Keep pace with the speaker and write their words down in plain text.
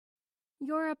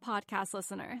You're a podcast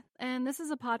listener, and this is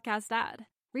a podcast ad.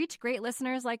 Reach great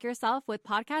listeners like yourself with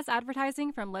podcast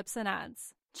advertising from Libsyn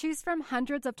Ads. Choose from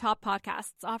hundreds of top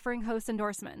podcasts offering host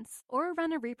endorsements, or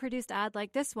run a reproduced ad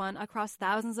like this one across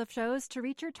thousands of shows to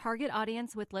reach your target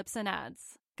audience with Libsyn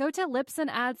Ads. Go to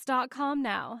libsynads.com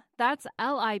now. That's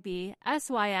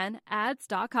LIBSYN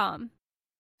ads.com.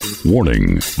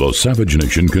 Warning: the Savage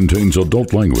Nation contains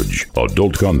adult language,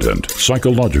 adult content,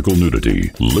 psychological nudity.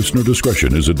 Listener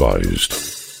discretion is advised.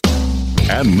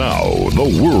 And now,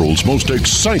 the world's most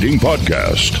exciting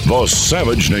podcast, The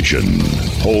Savage Nation,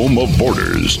 home of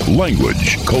borders,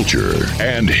 language, culture.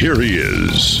 And here he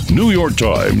is, New York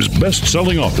Times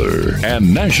best-selling author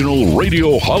and National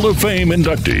Radio Hall of Fame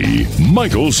inductee,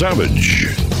 Michael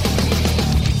Savage.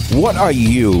 What are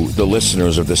you, the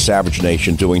listeners of The Savage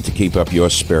Nation, doing to keep up your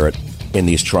spirit in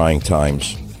these trying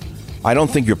times? I don't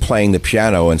think you're playing the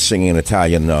piano and singing an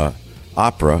Italian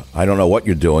opera. I don't know what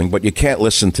you're doing, but you can't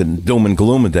listen to doom and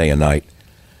gloom a day and night.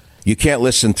 You can't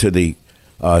listen to the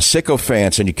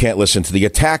sycophants, and you can't listen to the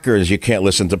attackers. You can't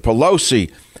listen to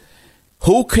Pelosi.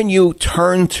 Who can you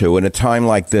turn to in a time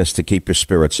like this to keep your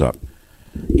spirits up?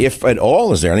 If at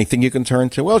all, is there anything you can turn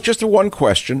to? Well, just one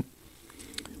question.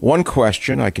 One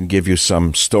question. I can give you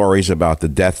some stories about the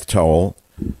death toll.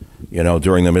 You know,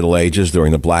 during the Middle Ages,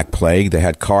 during the Black Plague, they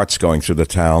had carts going through the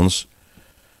towns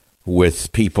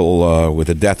with people with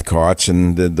the death carts,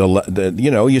 and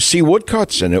you see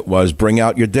woodcuts, and it was bring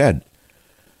out your dead.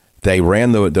 They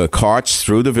ran the carts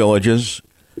through the villages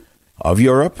of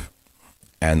Europe,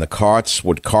 and the carts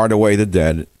would cart away the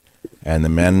dead, and the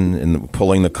men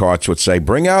pulling the carts would say,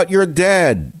 "Bring out your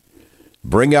dead,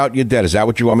 bring out your dead." Is that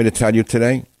what you want me to tell you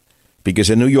today?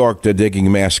 Because in New York, they're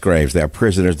digging mass graves. They have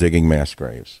prisoners digging mass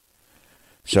graves.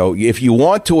 So if you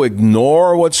want to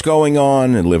ignore what's going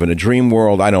on and live in a dream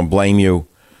world, I don't blame you.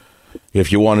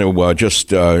 If you want to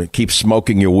just keep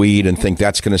smoking your weed and think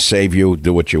that's going to save you,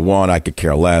 do what you want. I could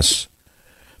care less.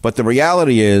 But the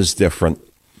reality is different.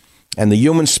 And the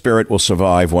human spirit will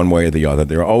survive one way or the other.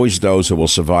 There are always those who will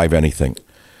survive anything.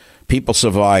 People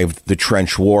survived the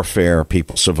trench warfare.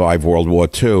 People survived World War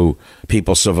II.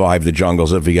 People survived the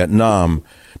jungles of Vietnam.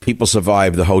 People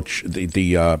survived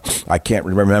I can't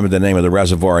remember the name of the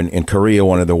reservoir in Korea,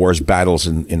 one of the worst battles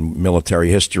in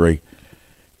military history.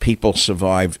 People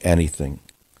survive anything.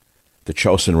 The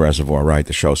Chosin Reservoir, right?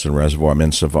 The Chosin Reservoir,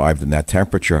 men survived in that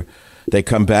temperature. They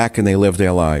come back and they live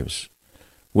their lives.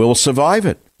 We'll survive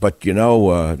it. But, you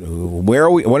know, when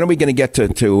are we going to get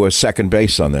to second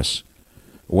base on this?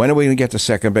 When are we going to get to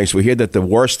second base? We hear that the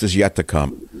worst is yet to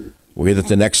come. We hear that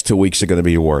the next 2 weeks are going to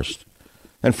be the worst.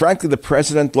 And frankly, the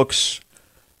president looks,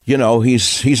 you know,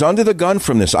 he's under the gun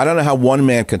from this. I don't know how one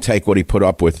man can take what he put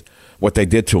up with, what they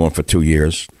did to him for 2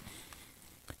 years.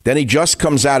 Then he just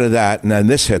comes out of that, and then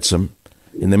this hits him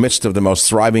in the midst of the most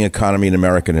thriving economy in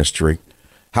American history.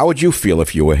 How would you feel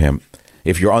if you were him?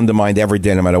 If you're undermined every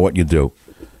day, no matter what you do?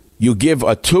 You give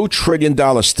a $2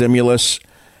 trillion stimulus,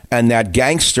 and that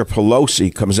gangster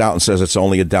Pelosi comes out and says it's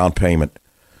only a down payment.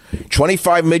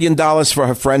 $25 million for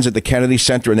her friends at the Kennedy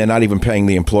Center, and they're not even paying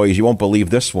the employees. You won't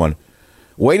believe this one.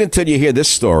 Wait until you hear this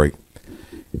story.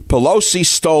 Pelosi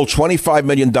stole $25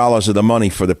 million of the money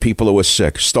for the people who were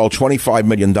sick. Stole $25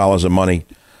 million of money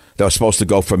that was supposed to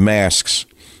go for masks,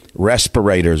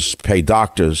 respirators, pay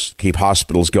doctors, keep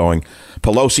hospitals going.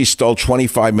 Pelosi stole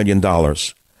 $25 million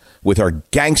with her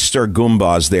gangster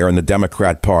Goombas there in the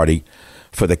Democrat Party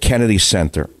for the Kennedy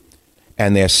Center.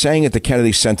 And they're saying at the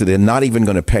Kennedy Center they're not even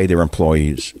going to pay their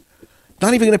employees.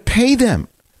 Not even going to pay them.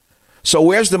 So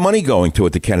where's the money going to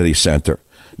at the Kennedy Center?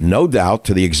 No doubt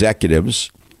to the executives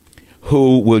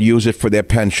who will use it for their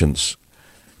pensions.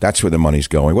 That's where the money's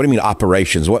going. What do you mean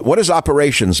operations? What does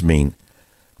operations mean?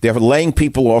 They're laying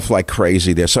people off like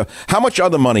crazy there. So how much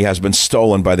other money has been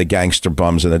stolen by the gangster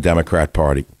bums in the Democrat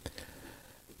Party?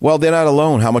 Well, they're not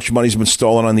alone. How much money's been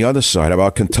stolen on the other side? How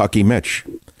about Kentucky Mitch?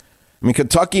 I mean,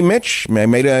 Kentucky Mitch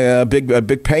made a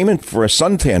big payment for a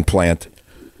suntan plant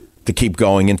to keep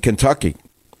going in Kentucky.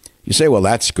 You say, well,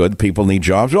 that's good. People need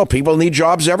jobs. Well, people need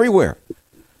jobs everywhere.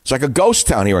 It's like a ghost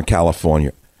town here in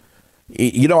California.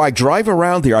 You know, I drive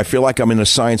around here. I feel like I'm in a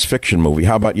science fiction movie.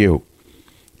 How about you?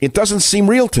 It doesn't seem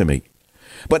real to me.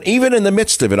 But even in the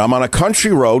midst of it, I'm on a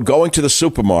country road going to the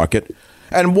supermarket,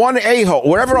 and one a-hole,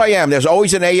 wherever I am, there's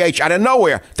always an AH. Out of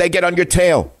nowhere, they get on your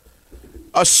tail.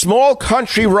 A small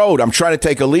country road. I'm trying to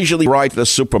take a leisurely ride to the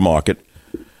supermarket,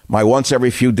 my once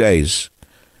every few days.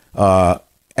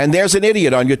 And there's an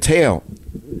idiot on your tail.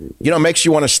 You know, it makes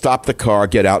you want to stop the car,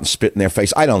 get out and spit in their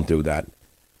face. I don't do that.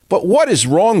 But what is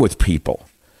wrong with people?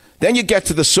 Then you get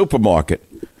to the supermarket,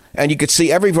 and you could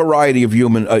see every variety of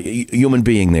human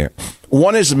being there.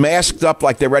 One is masked up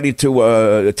like they're ready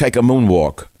to take a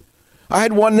moonwalk. I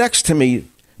had one next to me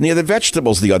near the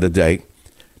vegetables the other day.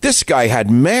 This guy had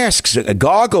masks,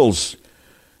 goggles.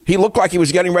 He looked like he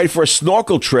was getting ready for a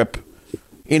snorkel trip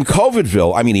in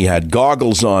COVIDville. I mean, he had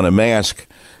goggles on, a mask.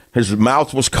 His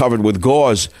mouth was covered with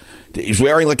gauze. He's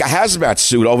wearing like a hazmat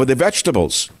suit over the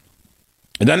vegetables.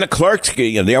 And then the clerks,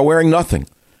 they're wearing nothing.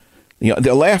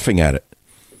 They're laughing at it.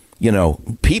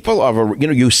 People are,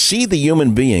 you see the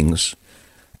human beings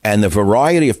and the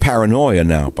variety of paranoia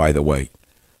now, by the way.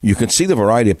 You can see the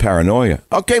variety of paranoia.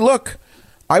 Okay, look,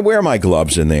 I wear my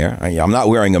gloves in there. I'm not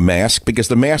wearing a mask because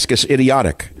the mask is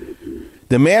idiotic.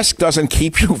 The mask doesn't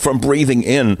keep you from breathing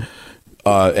in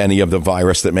any of the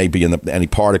virus that may be in any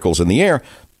particles in the air.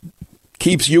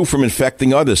 Keeps you from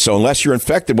infecting others. So unless you're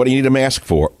infected, what do you need a mask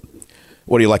for?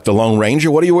 What are you, like the Lone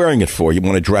Ranger? What are you wearing it for? You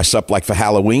want to dress up like for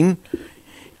Halloween?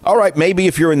 All right, maybe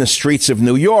if you're in the streets of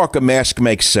New York, a mask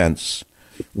makes sense.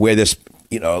 Where there's,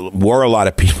 were a lot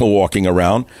of people walking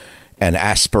around and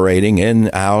aspirating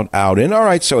in, out, in. All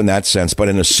right, so in that sense. But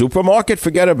in a supermarket,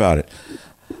 forget about it.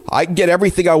 I can get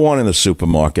everything I want in the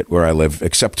supermarket where I live,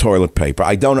 except toilet paper.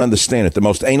 I don't understand it. The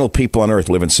most anal people on earth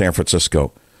live in San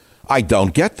Francisco. I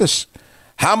don't get this.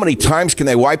 How many times can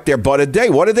they wipe their butt a day?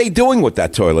 What are they doing with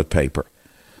that toilet paper?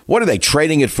 What are they,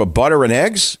 trading it for butter and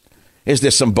eggs? Is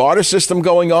there some barter system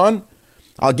going on?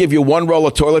 I'll give you one roll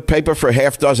of toilet paper for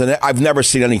half dozen. I've never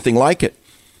seen anything like it.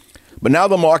 But now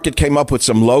the market came up with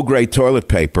some low-grade toilet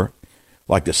paper,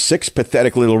 like the 6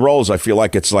 pathetic little rolls. I feel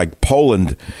like it's like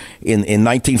Poland in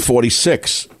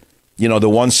 1946. The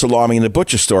one salami in the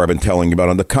butcher store I've been telling you about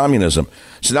under communism.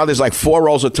 So now there's like 4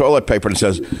 rolls of toilet paper and it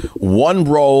says 1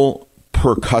 roll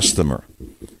per customer.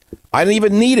 I didn't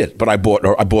even need it, but I bought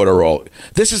a roll.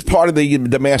 This is part of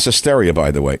the mass hysteria,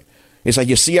 by the way. It's like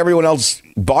you see everyone else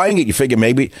buying it. You figure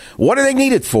maybe, what do they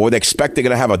need it for? They expect they're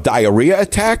going to have a diarrhea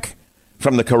attack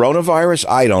from the coronavirus?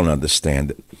 I don't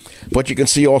understand it. But you can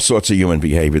see all sorts of human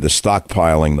behavior, the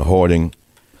stockpiling, the hoarding.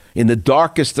 In the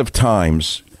darkest of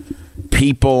times,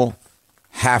 people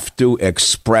have to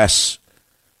express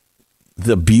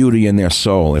the beauty in their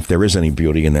soul, if there is any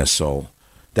beauty in their soul.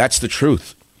 That's the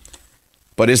truth.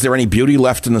 But is there any beauty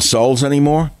left in the souls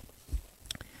anymore?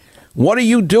 What are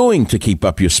you doing to keep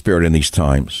up your spirit in these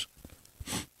times?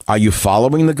 Are you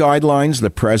following the guidelines the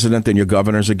president and your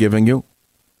governors are giving you?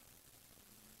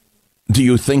 Do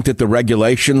you think that the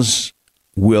regulations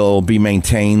will be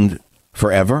maintained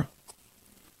forever?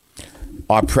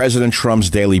 Are President Trump's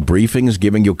daily briefings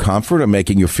giving you comfort or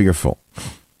making you fearful?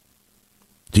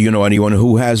 Do you know anyone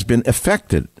who has been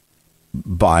affected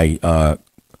by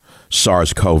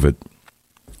SARS-CoV?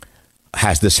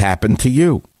 Has this happened to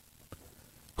you?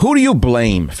 Who do you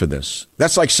blame for this?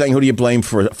 That's like saying, who do you blame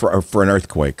for an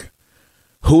earthquake?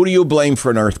 Who do you blame for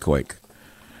an earthquake?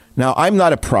 Now, I'm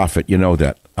not a prophet, you know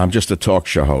that. I'm just a talk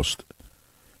show host,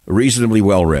 a reasonably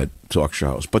well-read talk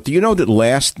show host. But do you know that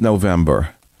last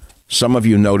November, some of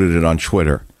you noted it on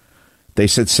Twitter, they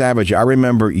said, Savage, I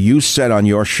remember you said on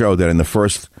your show that in the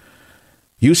first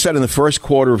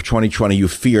quarter of 2020, you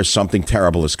fear something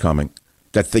terrible is coming,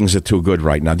 that things are too good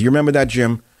right now. Do you remember that,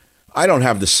 Jim? I don't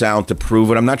have the sound to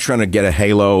prove it. I'm not trying to get a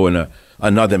halo and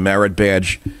another merit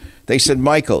badge. They said,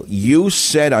 Michael, you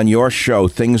said on your show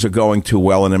things are going too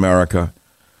well in America.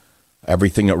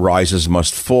 Everything that rises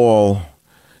must fall.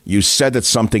 You said that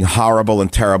something horrible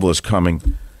and terrible is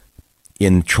coming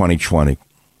in 2020.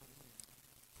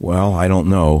 Well, I don't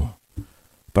know.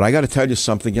 But I got to tell you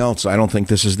something else. I don't think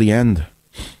this is the end.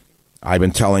 I've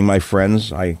been telling my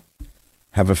friends I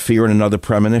have a fear and another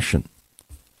premonition.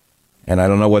 And I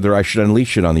don't know whether I should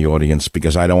unleash it on the audience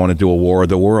because I don't want to do a war of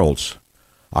the worlds.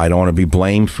 I don't want to be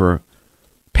blamed for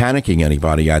panicking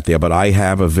anybody out there, but I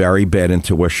have a very bad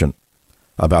intuition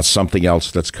about something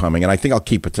else that's coming. And I think I'll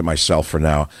keep it to myself for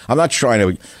now. I'm not trying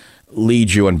to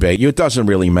lead you and bait you. It doesn't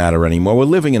really matter anymore. We're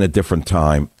living in a different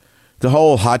time. The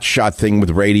whole hotshot thing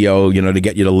with radio, to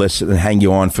get you to listen and hang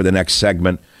you on for the next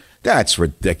segment, that's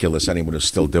ridiculous. Anyone who's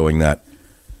still doing that.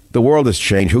 The world has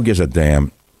changed. Who gives a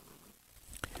damn?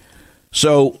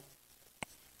 So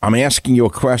I'm asking you a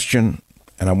question,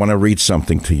 and I want to read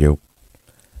something to you.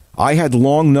 I had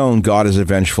long known God is a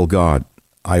vengeful God.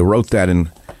 I wrote that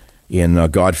in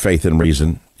God, Faith, and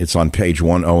Reason. It's on page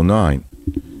 109.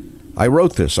 I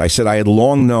wrote this. I said, I had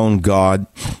long known God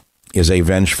is a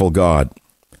vengeful God,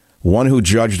 one who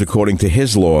judged according to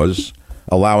his laws,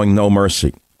 allowing no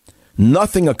mercy.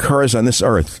 Nothing occurs on this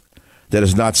earth that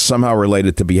is not somehow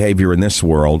related to behavior in this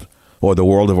world or the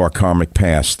world of our karmic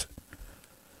past.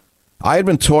 I had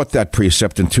been taught that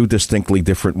precept in 2 distinctly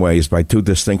different ways by 2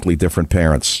 distinctly different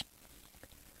parents.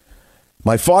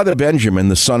 My father, Benjamin,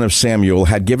 the son of Samuel,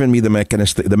 had given me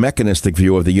the mechanistic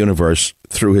view of the universe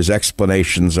through his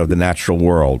explanations of the natural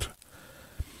world.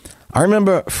 I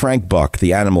remember Frank Buck,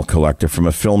 the animal collector, from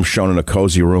a film shown in a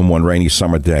cozy room one rainy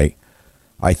summer day.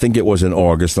 I think it was in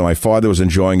August, and my father was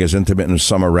enjoying his intermittent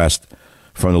summer rest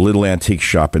from the little antique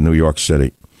shop in New York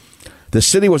City. The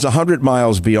city was 100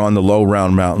 miles beyond the low,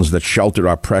 round mountains that sheltered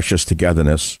our precious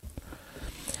togetherness.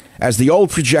 As the old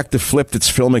projector flipped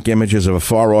its filmic images of a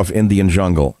far-off Indian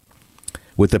jungle,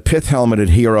 with the pith-helmeted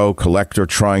hero collector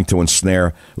trying to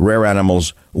ensnare rare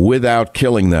animals without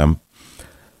killing them,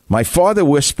 my father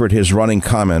whispered his running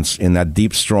comments in that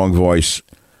deep, strong voice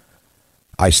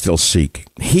I still seek.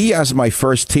 He, as my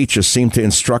first teacher, seemed to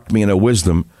instruct me in a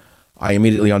wisdom I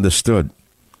immediately understood.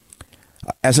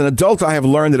 As an adult, I have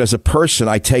learned that as a person,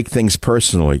 I take things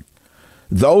personally.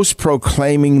 Those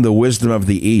proclaiming the wisdom of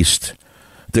the East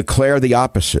declare the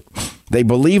opposite. They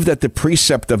believe that the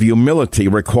precept of humility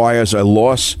requires a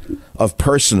loss of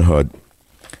personhood,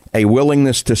 a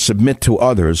willingness to submit to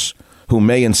others who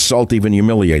may insult, even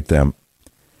humiliate them.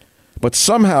 But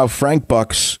somehow Frank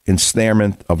Buck's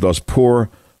ensnarement of those poor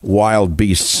wild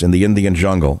beasts in the Indian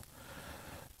jungle,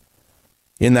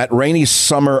 in that rainy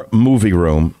summer movie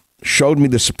room, showed me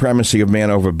the supremacy of man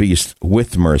over beast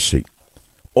with mercy.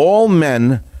 All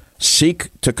men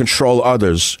seek to control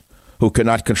others who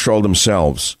cannot control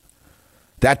themselves.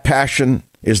 That passion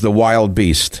is the wild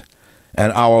beast,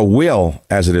 and our will,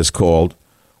 as it is called,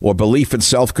 or belief in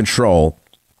self-control,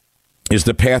 is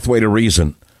the pathway to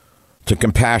reason, to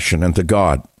compassion, and to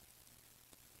God.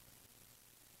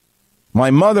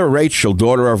 My mother, Rachel,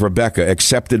 daughter of Rebecca,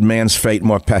 accepted man's fate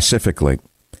more pacifically.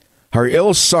 Her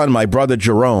ill son, my brother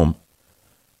Jerome,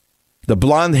 the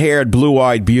blonde-haired,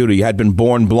 blue-eyed beauty, had been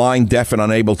born blind, deaf, and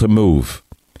unable to move.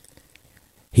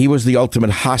 He was the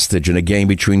ultimate hostage in a game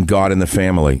between God and the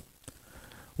family.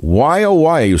 Why, oh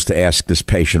why, I used to ask this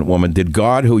patient woman, did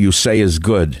God, who you say is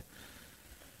good,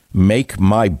 make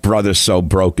my brother so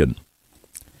broken?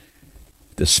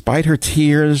 Despite her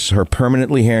tears, her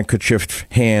permanently handkerchiefed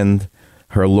hand,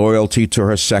 her loyalty to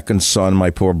her second son, my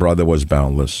poor brother, was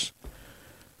boundless.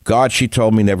 God, she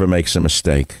told me, never makes a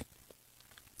mistake.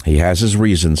 He has his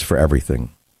reasons for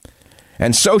everything.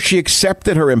 And so she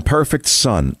accepted her imperfect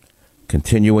son,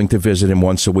 continuing to visit him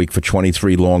once a week for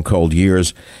 23 long, cold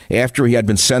years, after he had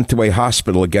been sent to a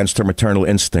hospital against her maternal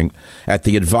instinct at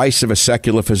the advice of a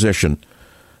secular physician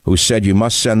who said, you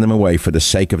must send them away for the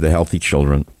sake of the healthy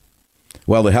children.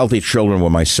 Well, the healthy children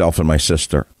were myself and my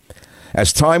sister.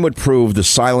 As time would prove, the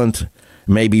silent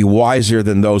may be wiser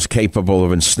than those capable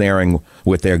of ensnaring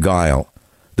with their guile,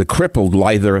 the crippled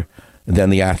lither than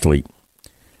the athlete,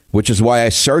 which is why I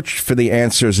searched for the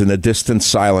answers in the distant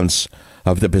silence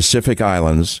of the Pacific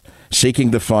Islands,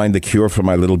 seeking to find the cure for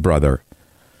my little brother,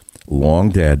 long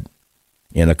dead,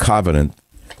 in a covenant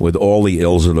with all the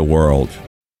ills of the world.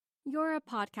 You're a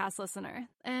podcast listener,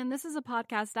 and this is a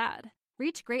podcast ad.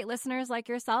 Reach great listeners like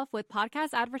yourself with podcast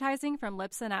advertising from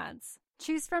Libsyn Ads.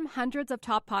 Choose from hundreds of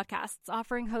top podcasts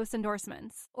offering host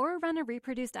endorsements, or run a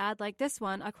reproduced ad like this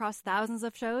one across thousands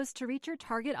of shows to reach your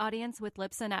target audience with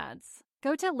Libsyn Ads.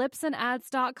 Go to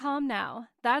libsynads.com now.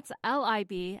 That's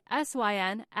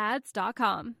LIBSYN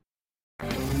ads.com.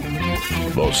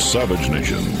 The Savage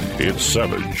Nation. It's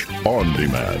Savage on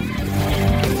Demand.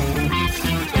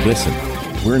 Listen,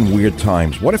 we're in weird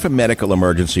times. What if a medical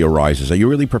emergency arises? Are you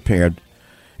really prepared?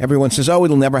 Everyone says, oh,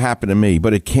 it'll never happen to me,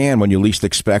 but it can when you least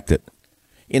expect it.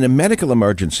 In a medical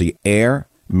emergency, Air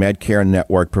Medcare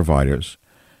Network providers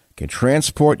can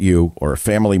transport you or a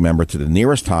family member to the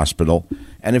nearest hospital,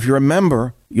 and if you're a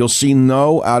member, you'll see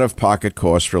no out-of-pocket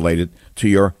costs related to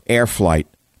your air flight.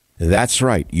 That's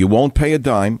right. You won't pay a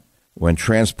dime when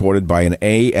transported by an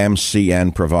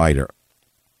AMCN provider.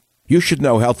 You should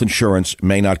know health insurance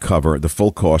may not cover the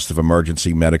full cost of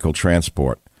emergency medical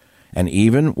transport. And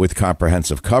even with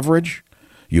comprehensive coverage,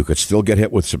 you could still get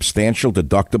hit with substantial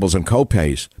deductibles and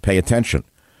copays. Pay attention.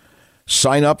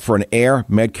 Sign up for an Air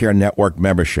Medcare Network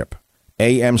membership.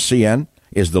 AMCN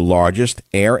is the largest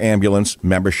air ambulance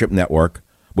membership network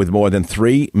with more than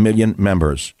 3 million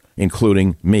members,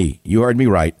 including me. You heard me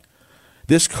right.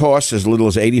 This costs as little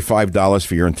as $85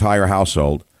 for your entire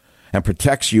household and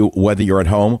protects you whether you're at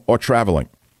home or traveling.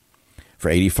 For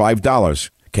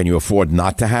 $85, can you afford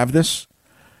not to have this?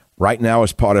 Right now,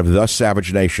 as part of The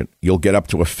Savage Nation, you'll get up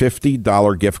to a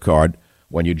 $50 gift card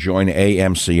when you join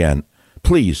AMCN.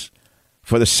 Please,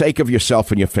 for the sake of yourself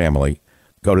and your family,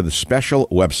 go to the special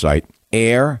website,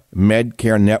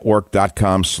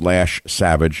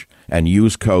 airmedcarenetwork.com/savage, and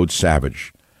use code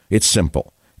SAVAGE. It's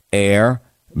simple.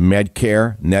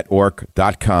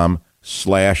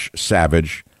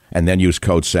 airmedcarenetwork.com/savage, and then use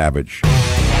code SAVAGE.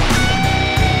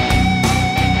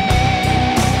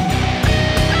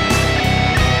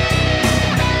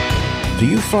 Do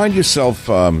you find yourself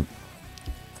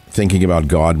thinking about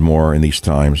God more in these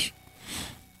times?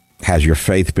 Has your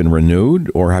faith been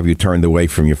renewed, or have you turned away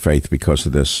from your faith because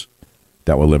of this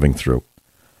that we're living through?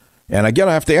 And again,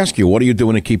 I have to ask you, what are you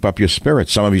doing to keep up your spirit?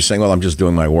 Some of you saying, well, I'm just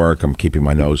doing my work. I'm keeping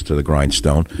my nose to the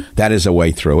grindstone. That is a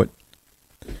way through it.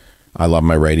 I love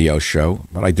my radio show,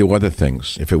 but I do other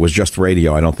things. If it was just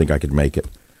radio, I don't think I could make it.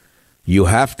 You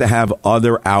have to have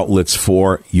other outlets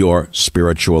for your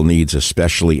spiritual needs,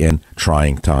 especially in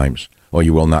trying times, or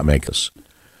you will not make this.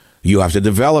 You have to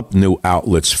develop new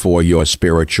outlets for your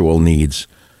spiritual needs,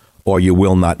 or you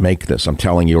will not make this. I'm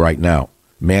telling you right now,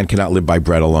 man cannot live by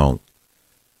bread alone.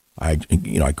 I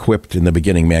quipped in the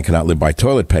beginning, man cannot live by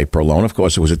toilet paper alone. Of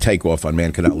course, it was a takeoff on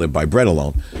man cannot live by bread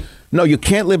alone. No, you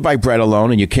can't live by bread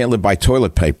alone, and you can't live by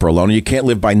toilet paper alone, and you can't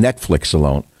live by Netflix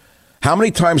alone. How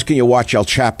many times can you watch El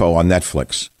Chapo on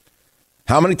Netflix?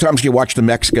 How many times can you watch the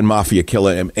Mexican mafia kill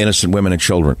innocent women and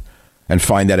children and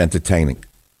find that entertaining?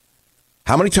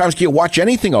 How many times can you watch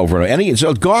anything over? It's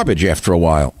garbage after a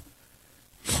while.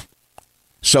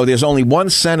 So there's only one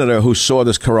senator who saw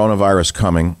this coronavirus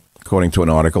coming, according to an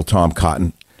article, Tom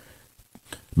Cotton,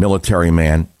 military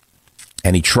man,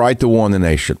 and he tried to warn the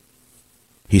nation.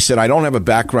 He said, I don't have a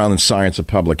background in science or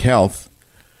public health,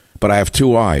 but I have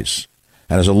two eyes.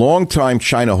 And as a longtime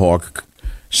China hawk,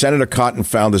 Senator Cotton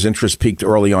found his interest peaked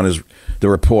early on the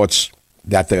reports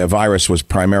that the virus was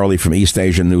primarily from East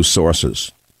Asian news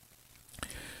sources.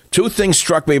 Two things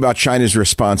struck me about China's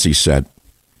response, he said.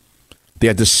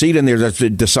 Their deceit and their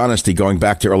dishonesty going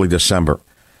back to early December.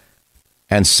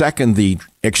 And second, the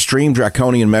extreme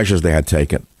draconian measures they had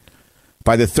taken.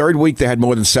 By the third week, they had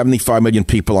more than 75 million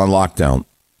people on lockdown,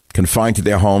 confined to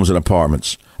their homes and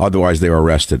apartments. Otherwise, they were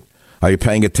arrested. Are you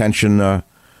paying attention,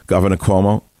 Governor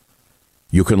Cuomo?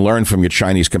 You can learn from your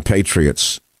Chinese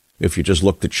compatriots. If you just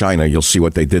look to China, you'll see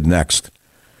what they did next.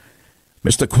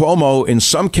 Mr. Cuomo, in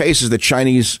some cases, the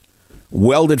Chinese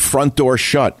welded front door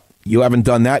shut. You haven't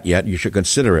done that yet. You should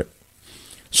consider it.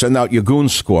 Send out your goon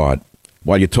squad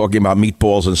while you're talking about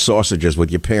meatballs and sausages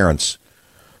with your parents.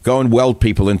 Go and weld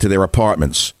people into their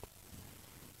apartments.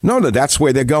 No, that's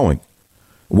where they're going.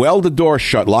 Weld the door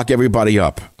shut, lock everybody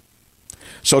up.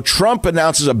 So Trump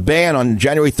announces a ban on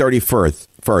January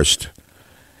 31st,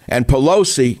 and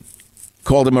Pelosi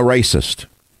called him a racist.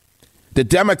 The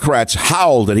Democrats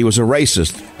howled that he was a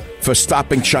racist for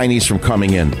stopping Chinese from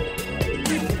coming in.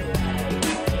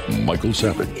 Michael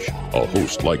Savage, a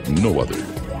host like no other.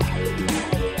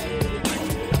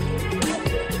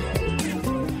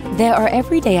 There are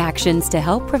everyday actions to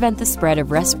help prevent the spread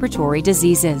of respiratory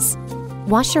diseases.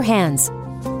 Wash your hands.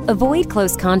 Avoid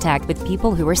close contact with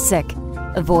people who are sick.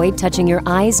 Avoid touching your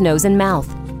eyes, nose, and mouth.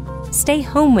 Stay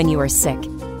home when you are sick.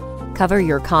 Cover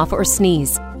your cough or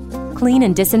sneeze. Clean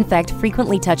and disinfect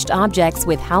frequently touched objects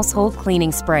with household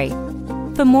cleaning spray.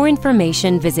 For more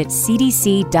information, visit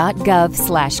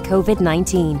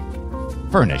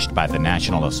cdc.gov/COVID-19. Furnished by the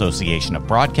National Association of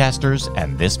Broadcasters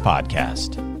and this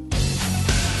podcast.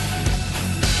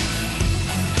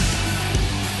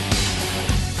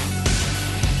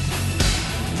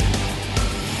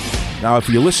 Now, if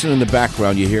you listen in the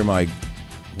background, you hear my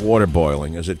water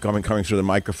boiling. Is it coming through the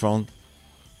microphone?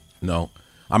 No.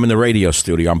 I'm in the radio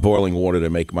studio. I'm boiling water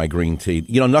to make my green tea.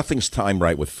 You know, nothing's timed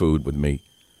right with food with me.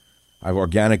 I have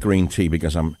organic green tea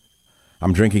because I'm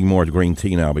drinking more green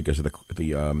tea now because of the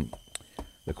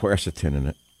quercetin in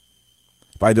it.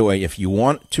 By the way, if you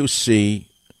want to see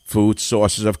food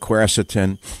sources of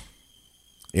quercetin,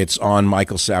 it's on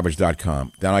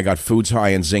michaelsavage.com. Then I got foods high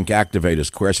in zinc activators,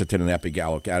 quercetin and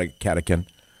epigallocatechin,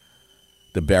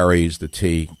 the berries, the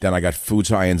tea. Then I got foods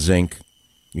high in zinc.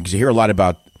 You can hear a lot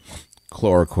about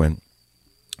chloroquine,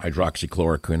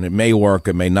 hydroxychloroquine. It may work,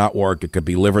 it may not work. It could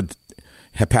be liver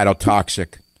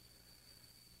hepatotoxic.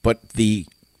 But the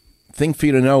thing for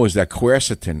you to know is that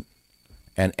quercetin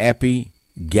and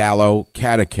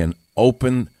epigallocatechin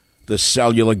open the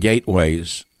cellular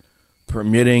gateways,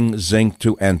 permitting zinc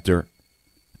to enter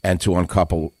and to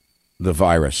uncouple the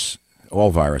virus.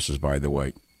 All viruses, by the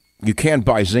way. You can't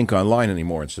buy zinc online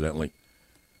anymore, incidentally.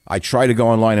 I try to go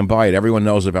online and buy it. Everyone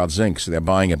knows about zinc, so they're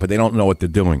buying it, but they don't know what they're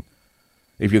doing.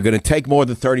 If you're going to take more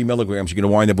than 30 milligrams, you're going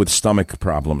to wind up with stomach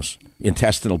problems,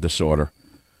 intestinal disorder.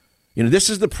 You know, this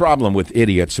is the problem with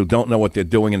idiots who don't know what they're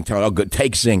doing and tell, oh, good,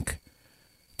 take zinc.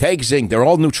 Take zinc. They're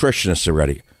all nutritionists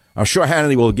already. I'm sure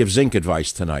Hannity will give zinc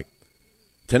advice tonight.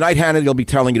 Tonight, Hannity will be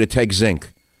telling you to take zinc.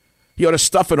 You ought to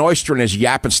stuff an oyster in his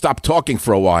yap and stop talking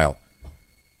for a while.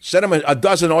 Send him a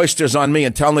dozen oysters on me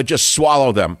and tell him to just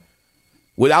swallow them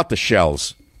without the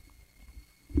shells.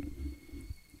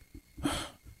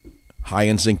 High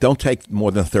in zinc. Don't take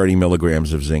more than 30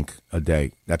 milligrams of zinc a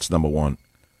day. That's number one.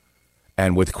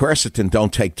 And with quercetin,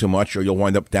 don't take too much or you'll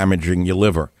wind up damaging your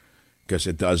liver because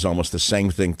it does almost the same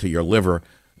thing to your liver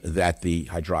that the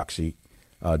hydroxy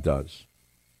does.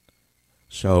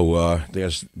 So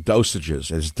there's dosages.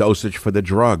 There's dosage for the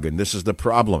drug, and this is the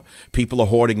problem. People are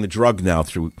hoarding the drug now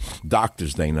through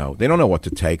doctors they know. They don't know what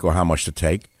to take or how much to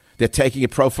take. They're taking it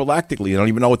prophylactically. They don't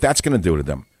even know what that's going to do to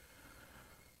them.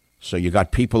 So you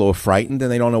got people who are frightened,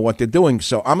 and they don't know what they're doing.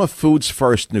 So I'm a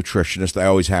foods-first nutritionist. I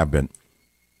always have been.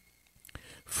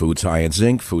 Foods high in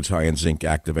zinc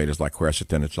activators like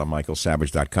quercetin. It's on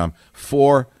michaelsavage.com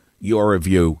for your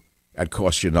review. It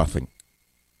costs you nothing.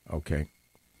 Okay.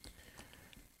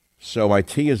 So my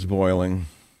tea is boiling.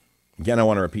 Again, I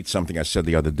want to repeat something I said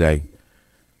the other day.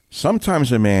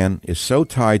 Sometimes a man is so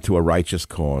tied to a righteous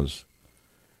cause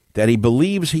that he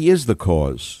believes he is the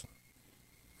cause.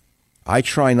 I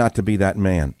try not to be that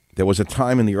man. There was a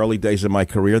time in the early days of my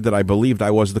career that I believed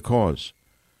I was the cause.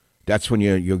 That's when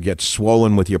you get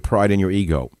swollen with your pride and your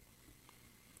ego.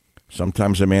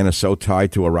 Sometimes a man is so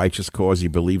tied to a righteous cause he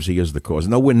believes he is the cause.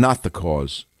 No, we're not the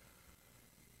cause.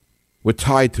 We're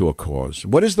tied to a cause.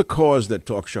 What is the cause that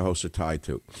talk show hosts are tied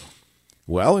to?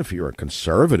 Well, if you're a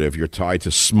conservative, you're tied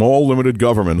to small, limited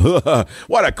government.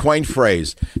 What a quaint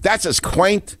phrase. That's as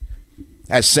quaint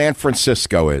as San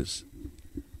Francisco is.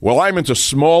 Well, I'm into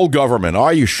small government.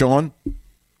 Are you, Sean?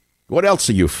 What else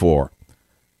are you for?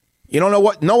 You don't know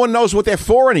what? No one knows what they're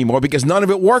for anymore because none of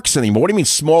it works anymore. What do you mean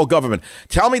small government?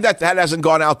 Tell me that hasn't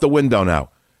gone out the window now.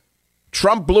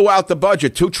 Trump blew out the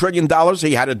budget, $2 trillion.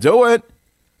 He had to do it.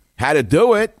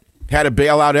 Had to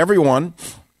bail out everyone.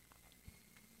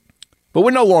 But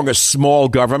we're no longer small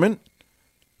government.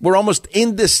 We're almost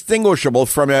indistinguishable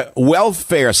from a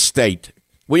welfare state.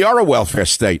 We are a welfare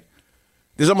state.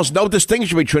 There's almost no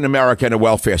distinction between America and a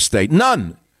welfare state.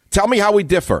 None. Tell me how we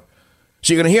differ.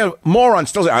 So you're going to hear morons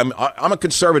still say, I'm a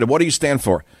conservative. What do you stand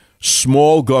for?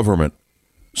 Small government.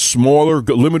 Smaller,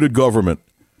 limited government.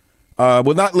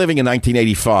 We're not living in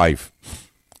 1985.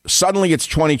 Suddenly it's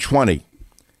 2020.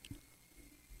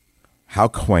 How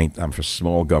quaint. I'm for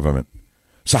small government.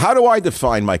 So how do I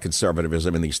define my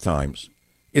conservatism in these times?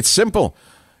 It's simple.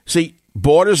 See,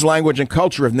 borders, language, and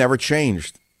culture have never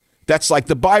changed. That's like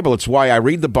the Bible. It's why I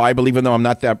read the Bible, even though I'm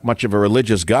not that much of a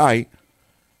religious guy.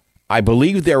 I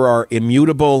believe there are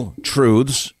immutable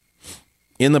truths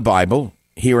in the Bible,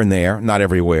 here and there, not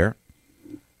everywhere.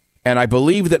 And I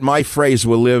believe that my phrase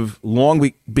will live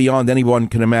long beyond anyone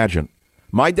can imagine.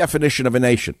 My definition of a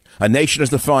nation is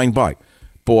defined by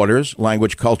borders,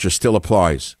 language, culture still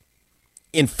applies.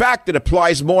 In fact, it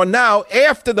applies more now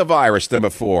after the virus than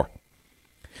before.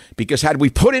 Because had we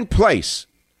put in place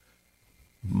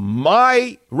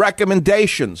my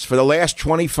recommendations for the last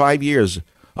 25 years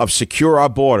of secure our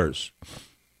borders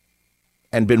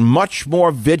and been much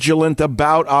more vigilant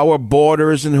about our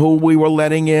borders and who we were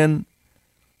letting in.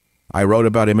 I wrote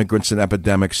about immigrants and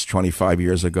epidemics 25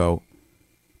 years ago.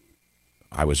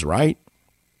 I was right.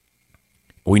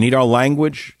 We need our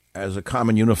language as a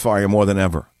common unifier more than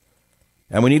ever.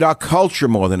 And we need our culture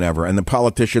more than ever. And the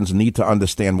politicians need to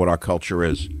understand what our culture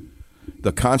is.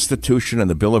 The Constitution and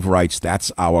the Bill of Rights,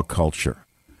 that's our culture.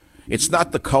 It's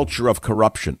not the culture of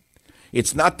corruption.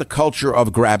 It's not the culture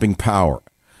of grabbing power.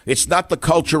 It's not the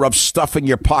culture of stuffing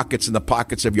your pockets in the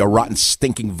pockets of your rotten,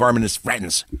 stinking, verminous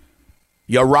friends.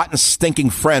 Your rotten, stinking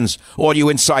friends, all you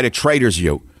insider traders,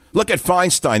 you. Look at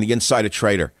Feinstein, the insider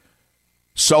trader.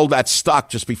 Sold that stock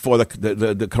just before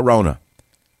the corona.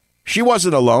 She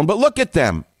wasn't alone, but look at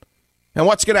them. And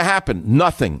what's going to happen?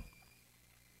 Nothing.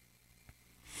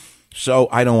 So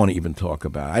I don't want to even talk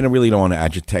about it. I really don't want to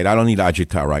agitate. I don't need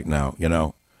agita right now, you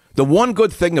know. The one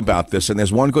good thing about this, and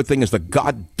there's one good thing, is the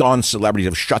goddamn celebrities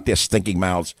have shut their stinking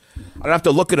mouths. I don't have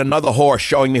to look at another whore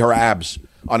showing me her abs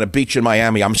on a beach in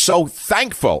Miami. I'm so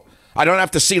thankful. I don't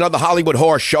have to see another Hollywood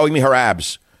whore showing me her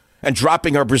abs and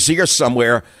dropping her brassiere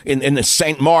somewhere in the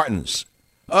St. Martin's.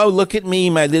 Oh, look at me,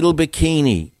 my little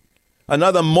bikini.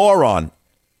 Another moron.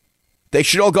 They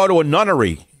should all go to a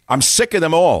nunnery. I'm sick of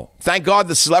them all. Thank God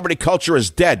the celebrity culture is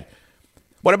dead.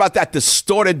 What about that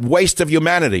distorted waste of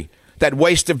humanity? That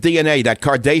waste of DNA, that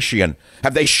Kardashian.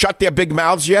 Have they shut their big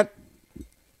mouths yet?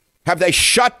 Have they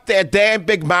shut their damn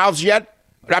big mouths yet?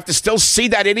 I have to still see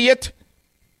that idiot?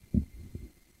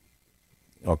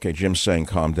 Okay, Jim's saying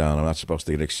calm down. I'm not supposed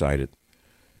to get excited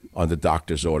on the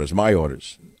doctor's orders. My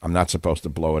orders. I'm not supposed to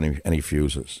blow any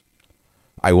fuses.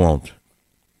 I won't.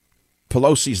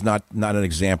 Pelosi's not an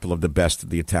example of the best of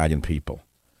the Italian people.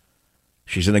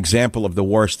 She's an example of the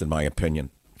worst, in my opinion,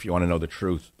 if you want to know the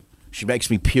truth. She makes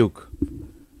me puke.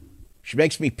 She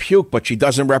makes me puke, but she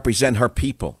doesn't represent her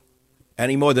people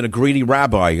any more than a greedy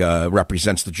rabbi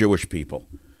represents the Jewish people,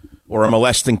 or a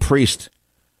molesting priest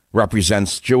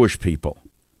represents Jewish people,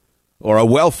 or a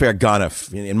welfare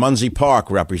ganef in Muncie Park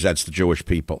represents the Jewish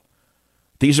people.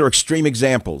 These are extreme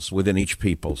examples within each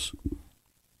people's.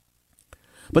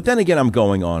 But then again, I'm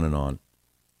going on and on.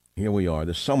 Here we are.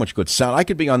 There's so much good sound. I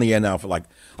could be on the air now for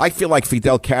I feel like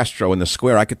Fidel Castro in the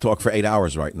square. I could talk for 8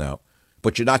 hours right now.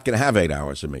 But you're not going to have 8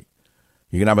 hours of me.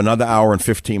 You can have another hour and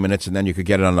 15 minutes, and then you could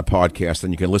get it on the podcast,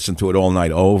 and you can listen to it all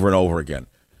night over and over again.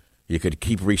 You could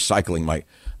keep recycling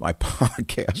my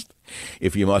podcast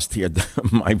if you must hear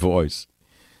my voice.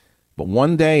 But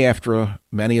one day after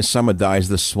many a summer dies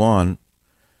the swan,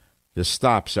 this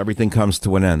stops. Everything comes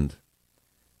to an end.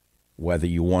 Whether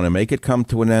you want to make it come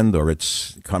to an end, or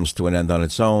it comes to an end on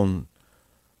its own,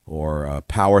 or a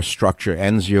power structure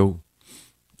ends you,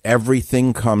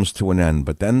 everything comes to an end.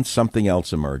 But then something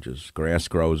else emerges. Grass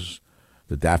grows,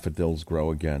 the daffodils grow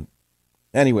again.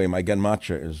 Anyway, my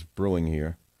genmatcha is brewing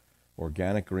here.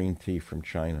 Organic green tea from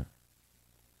China.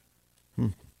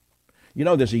 You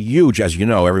know, there's a huge, as you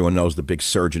know, everyone knows the big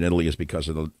surge in Italy is because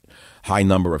of the high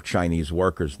number of Chinese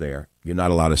workers there. You're not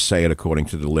allowed to say it according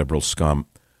to the liberal scum.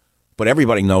 But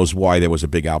everybody knows why there was a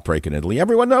big outbreak in Italy.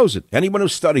 Everyone knows it. Anyone who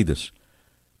studied this.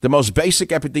 The most basic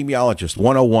epidemiologist,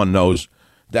 101, knows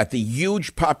that the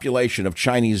huge population of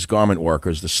Chinese garment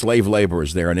workers, the slave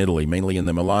laborers there in Italy, mainly in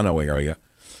the Milano area,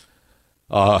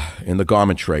 in the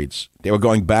garment trades, they were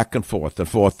going back and forth and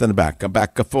forth and back and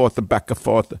forth and back and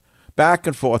forth, back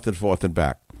and forth and forth and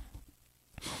back.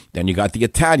 Then you got the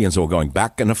Italians who were going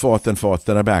back and forth and forth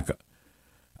and back.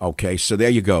 Okay, so there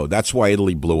you go. That's why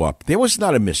Italy blew up. There was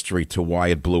not a mystery to why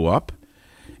it blew up,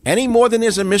 any more than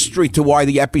there's a mystery to why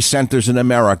the epicenters in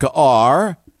America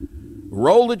are,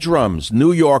 roll the drums,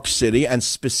 New York City and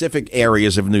specific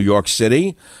areas of New York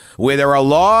City, where there are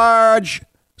large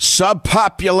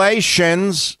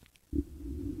subpopulations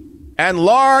and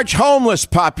large homeless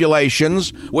populations,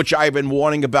 which I've been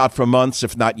warning about for months,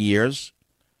 if not years.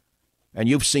 And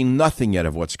you've seen nothing yet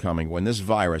of what's coming. When this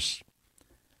virus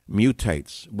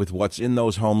mutates with what's in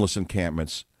those homeless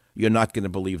encampments, you're not going to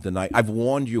believe the night. I've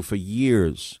warned you for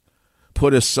years.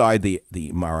 Put aside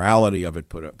the morality of it,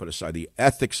 put aside the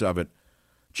ethics of it,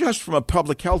 just from a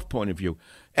public health point of view.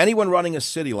 Anyone running a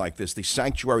city like this, these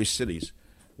sanctuary cities,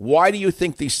 why do you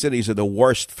think these cities are the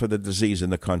worst for the disease in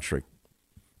the country?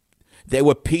 They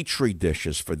were petri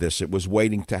dishes for this. It was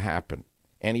waiting to happen.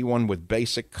 Anyone with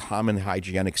basic common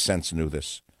hygienic sense knew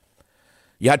this.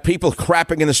 You had people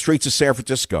crapping in the streets of San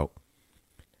Francisco.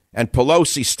 And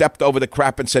Pelosi stepped over the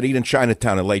crap and said, eat in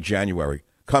Chinatown in late January.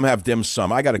 Come have dim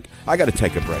sum. I gotta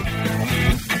take a break.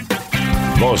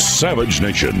 The Savage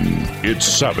Nation. It's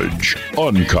savage,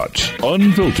 uncut,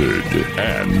 unfiltered,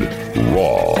 and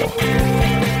raw.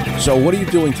 So what are you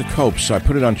doing to cope? So I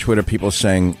put it on Twitter. People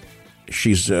saying,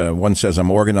 one says,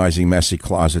 I'm organizing messy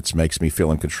closets, makes me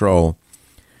feel in control.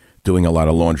 Doing a lot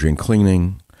of laundry and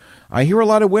cleaning. I hear a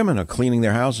lot of women are cleaning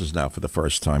their houses now for the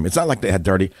first time. It's not like they had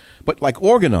dirty, but like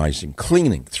organizing,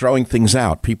 cleaning, throwing things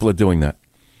out. People are doing that.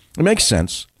 It makes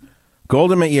sense.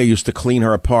 Golda Meir used to clean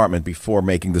her apartment before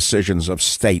making decisions of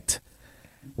state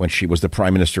when she was the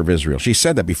prime minister of Israel. She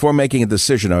said that before making a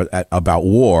decision about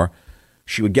war,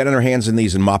 she would get on her hands and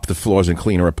knees and mop the floors and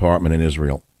clean her apartment in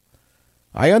Israel.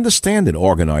 I understand it,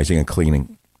 organizing and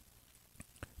cleaning.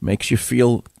 Makes you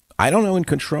feel, in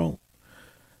control.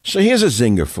 So here's a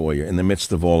zinger for you in the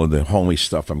midst of all of the homely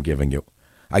stuff I'm giving you.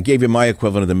 I gave you my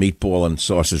equivalent of the meatball and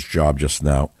sausage job just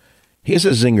now. Here's a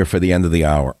zinger for the end of the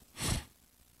hour.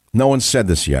 No one said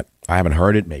this yet. I haven't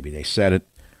heard it. Maybe they said it.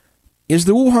 Is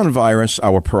the Wuhan virus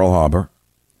our Pearl Harbor?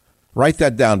 Write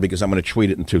that down because I'm going to tweet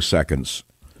it in 2 seconds.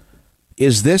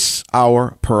 Is this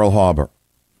our Pearl Harbor?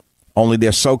 Only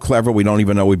they're so clever we don't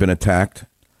even know we've been attacked.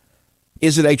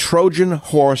 Is it a Trojan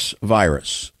horse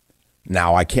virus?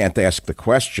 Now, I can't ask the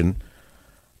question,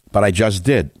 but I just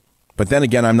did. But then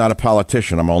again, I'm not a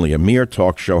politician. I'm only a mere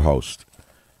talk show host.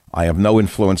 I have no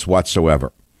influence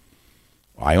whatsoever.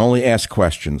 I only ask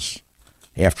questions.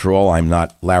 After all, I'm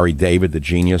not Larry David, the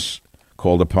genius,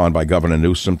 called upon by Governor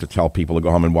Newsom to tell people to go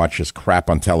home and watch his crap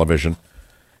on television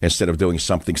instead of doing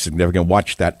something significant.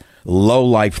 Watch that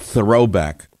low-life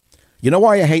throwback. You know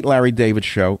why I hate Larry David's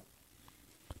show?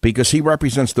 Because he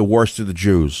represents the worst of the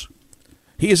Jews.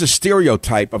 He is a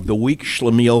stereotype of the weak,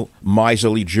 schlemiel,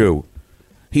 miserly Jew.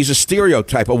 He's a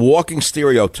stereotype, a walking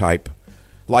stereotype,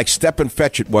 like Stepin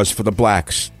Fetchit was for the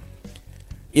blacks.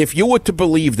 If you were to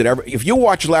believe that if you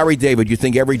watch Larry David, you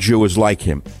think every Jew is like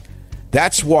him.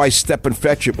 That's why Stepin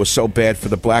Fetchit was so bad for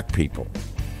the black people.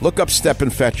 Look up Stepin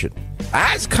Fetchit.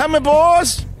 It's coming,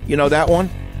 boys. You know that one?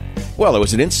 Well, it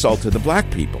was an insult to the black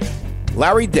people.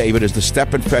 Larry David is the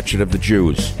step and fetch it of the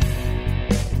Jews.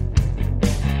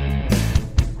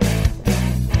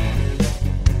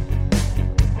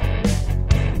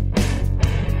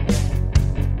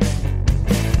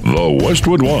 The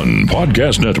Westwood One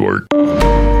Podcast Network.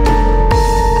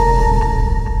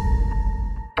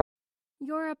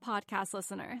 You're a podcast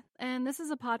listener, and this is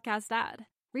a podcast ad.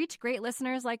 Reach great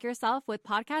listeners like yourself with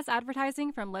podcast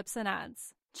advertising from Libsyn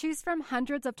Ads. Choose from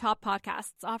hundreds of top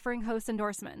podcasts offering host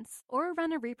endorsements, or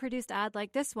run a reproduced ad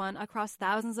like this one across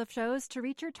thousands of shows to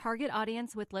reach your target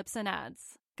audience with Libsyn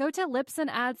Ads. Go to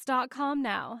libsynads.com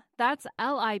now. That's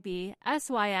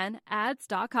LIBSYN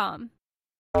ads.com.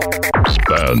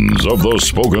 Fans of the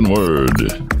spoken word,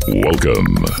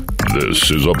 welcome.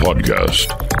 This is a podcast.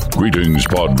 Greetings,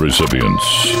 pod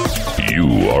recipients.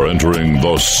 You are entering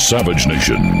the Savage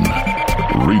Nation.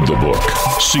 Read the book,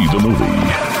 see the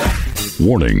movie.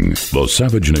 Warning, the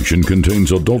Savage Nation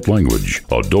contains adult language,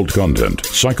 adult content,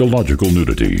 psychological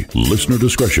nudity. Listener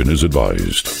discretion is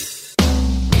advised.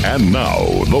 And now,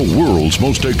 the world's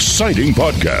most exciting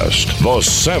podcast, The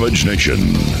Savage Nation,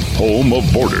 home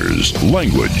of borders,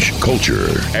 language, culture.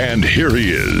 And here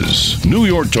he is, New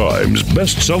York Times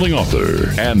best-selling author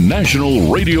and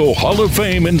National Radio Hall of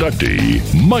Fame inductee,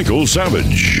 Michael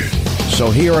Savage.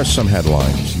 So here are some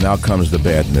headlines. Now comes the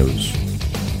bad news.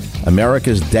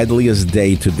 America's deadliest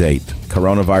day to date.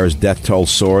 Coronavirus death toll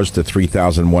soars to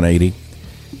 3,180.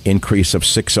 Increase of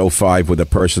 605 with a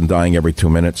person dying every 2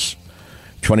 minutes.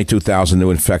 22,000 new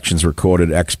infections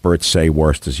recorded. Experts say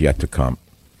worst is yet to come.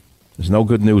 There's no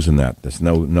good news in that. There's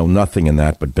no nothing in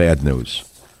that but bad news.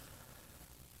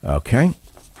 Okay.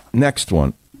 Next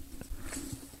one.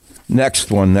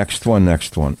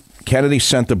 Kennedy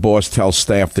Center boss tells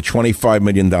staff the $25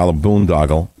 million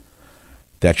boondoggle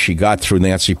that she got through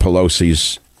Nancy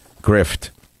Pelosi's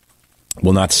grift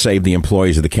will not save the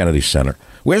employees of the Kennedy Center.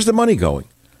 Where's the money going?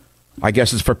 I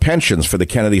guess it's for pensions for the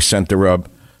Kennedy Center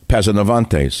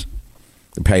Pesanovantes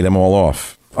to pay them all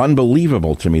off.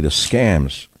 Unbelievable to me, the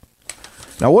scams.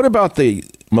 Now, what about the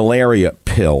malaria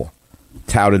pill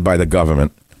touted by the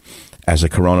government as a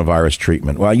coronavirus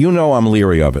treatment? Well, you know I'm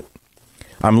leery of it.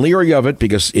 I'm leery of it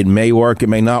because it may work, it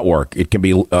may not work. It can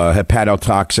be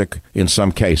hepatotoxic in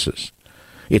some cases.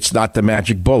 It's not the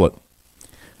magic bullet.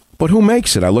 But who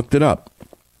makes it? I looked it up.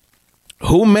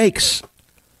 Who makes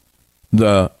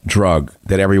the drug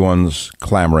that everyone's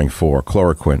clamoring for,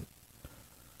 chloroquine?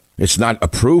 It's not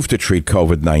approved to treat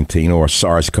COVID-19 or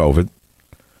SARS-CoV.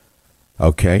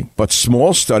 Okay, but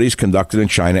small studies conducted in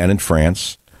China and in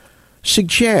France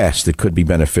suggest it could be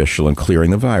beneficial in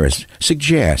clearing the virus.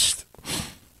 Suggest.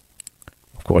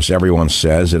 Of course, everyone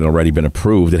says it had already been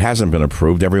approved. It hasn't been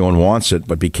approved. Everyone wants it,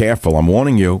 but be careful. I'm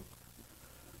warning you.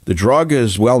 The drug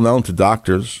is well known to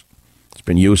doctors. It's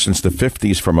been used since the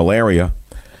 50s for malaria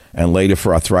and later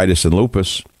for arthritis and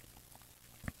lupus.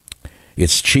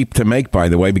 It's cheap to make, by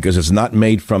the way, because it's not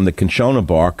made from the cinchona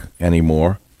bark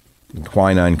anymore.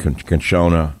 Quinine,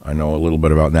 cinchona. I know a little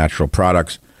bit about natural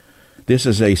products. This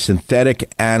is a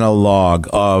synthetic analog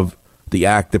of the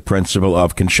active principle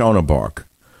of cinchona bark.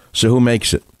 So who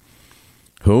makes it?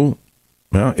 Who?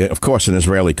 Well, of course, an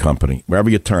Israeli company. Wherever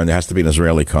you turn, there has to be an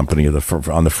Israeli company on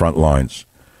the front lines.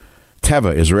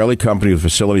 Teva, Israeli company with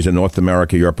facilities in North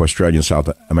America, Europe, Australia, and South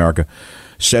America,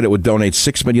 said it would donate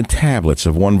 6 million tablets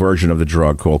of one version of the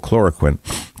drug called chloroquine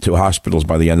to hospitals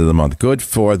by the end of the month. Good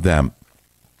for them.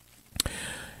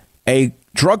 A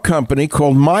drug company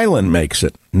called Mylan makes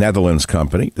it. Netherlands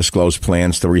company disclosed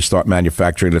plans to restart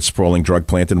manufacturing at its sprawling drug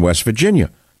plant in West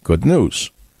Virginia. Good news.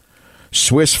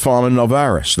 Swiss pharma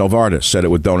Novartis said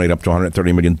it would donate up to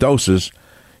 130 million doses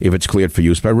if it's cleared for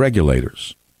use by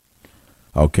regulators.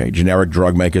 Okay, generic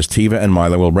drug makers Teva and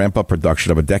Mylan will ramp up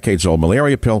production of a decades-old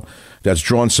malaria pill that's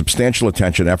drawn substantial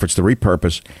attention in efforts to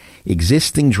repurpose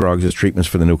existing drugs as treatments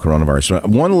for the new coronavirus. So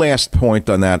one last point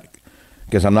on that,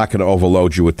 because I'm not going to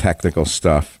overload you with technical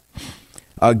stuff.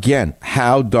 Again,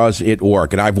 how does it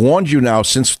work? And I've warned you now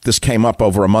since this came up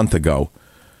over a month ago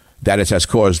that it has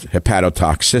caused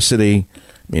hepatotoxicity,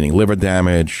 meaning liver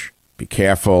damage. Be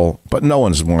careful. But no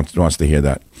one wants to hear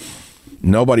that.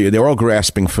 Nobody. They're all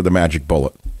grasping for the magic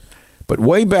bullet. But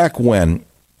way back when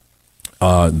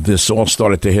this all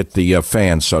started to hit the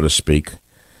fan, so to speak,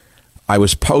 I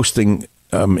was posting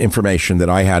information that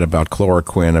I had about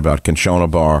chloroquine, about cinchona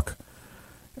bark,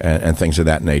 and things of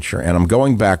that nature. And I'm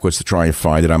going backwards to try and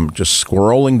find it. I'm just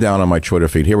scrolling down on my Twitter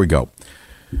feed. Here we go.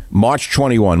 March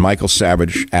 21, Michael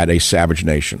Savage at A Savage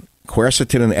Nation.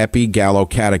 Quercetin and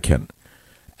epigallocatechin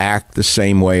act the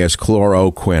same way as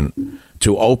chloroquine.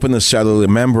 to open the cellular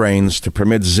membranes to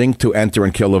permit zinc to enter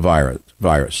and kill the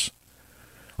virus.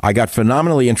 I got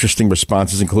phenomenally interesting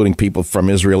responses, including people from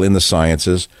Israel in the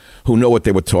sciences who know what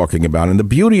they were talking about. And the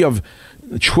beauty of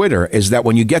Twitter is that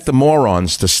when you get the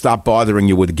morons to stop bothering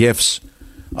you with gifs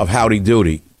of howdy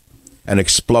doody and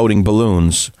exploding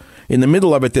balloons, in the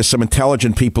middle of it, there's some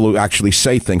intelligent people who actually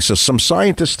say things. So some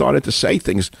scientists started to say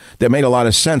things that made a lot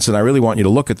of sense, and I really want you to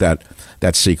look at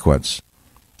that sequence,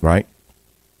 right?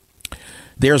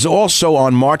 There's also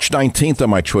on March 19th on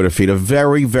my Twitter feed a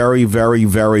very, very, very,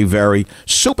 very, very,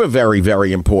 super very,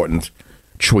 very important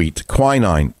tweet.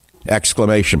 Quinine,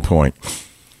 exclamation point.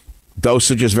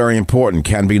 Dosage is very important,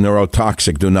 can be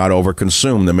neurotoxic, do not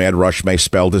overconsume. The mad rush may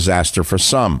spell disaster for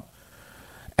some.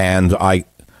 And I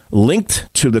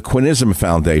linked to the Quinism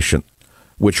Foundation,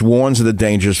 which warns of the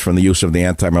dangers from the use of the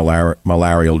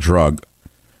anti-malarial drug.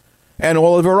 And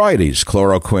all the varieties,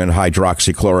 chloroquine,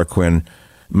 hydroxychloroquine,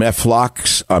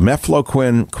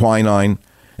 mefloquine, quinine,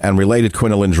 and related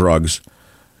quinoline drugs,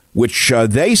 which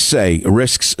they say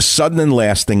risks sudden and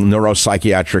lasting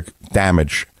neuropsychiatric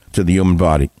damage to the human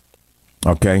body.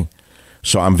 Okay?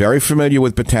 So I'm very familiar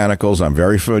with botanicals. I'm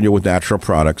very familiar with natural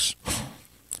products.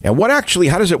 And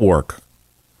how does it work?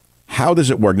 How does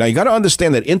it work? Now, you got to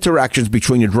understand that interactions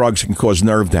between your drugs can cause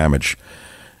nerve damage.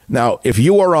 Now, if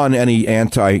you are on any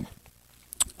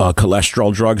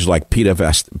anti-cholesterol drugs like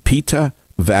pitavastatin,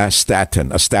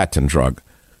 a statin drug,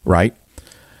 right?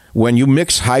 When you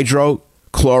mix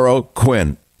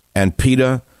hydrochloroquine and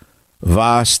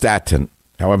pitavastatin,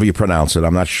 however you pronounce it,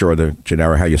 I'm not sure the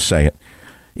generic how you say it,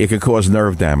 it can cause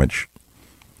nerve damage.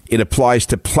 It applies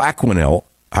to Plaquenil,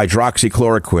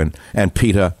 hydroxychloroquine, and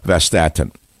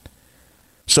pitavastatin.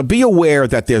 So be aware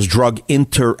that there's drug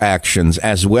interactions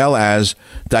as well as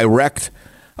direct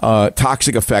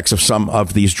toxic effects of some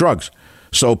of these drugs.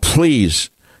 So please,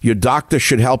 your doctor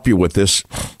should help you with this.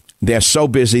 They're so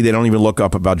busy, they don't even look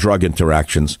up about drug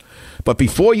interactions. But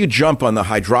before you jump on the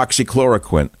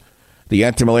hydroxychloroquine, the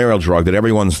antimalarial drug that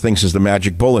everyone thinks is the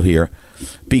magic bullet here,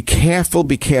 be careful,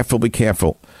 be careful, be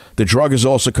careful. The drug is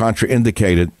also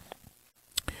contraindicated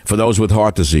for those with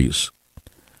heart disease.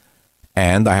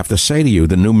 And I have to say to you,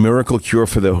 the new miracle cure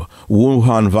for the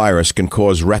Wuhan virus can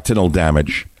cause retinal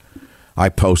damage. I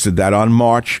posted that on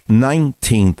March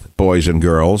 19th, boys and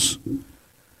girls.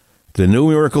 The new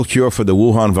miracle cure for the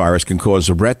Wuhan virus can cause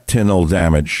retinal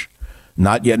damage,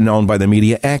 not yet known by the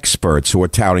media experts who are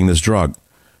touting this drug.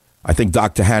 I think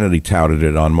Dr. Hannity touted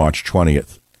it on March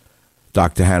 20th.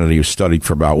 Dr. Hannity, who studied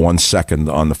for about 1 second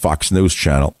on the Fox News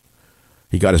channel.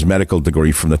 He got his medical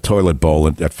degree from the toilet bowl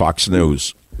at Fox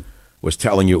News. Was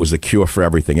telling you it was the cure for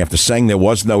everything. After saying there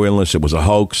was no illness, it was a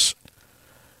hoax.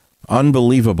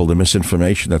 Unbelievable, the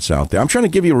misinformation that's out there. I'm trying to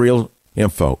give you real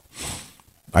info.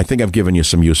 I think I've given you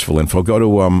some useful info. Go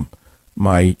to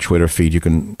my Twitter feed. You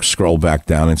can scroll back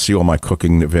down and see all my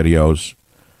cooking videos.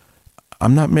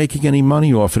 I'm not making any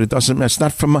money off it. It's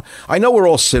not from. I know we're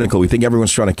all cynical. We think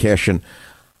everyone's trying to cash in.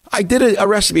 I did a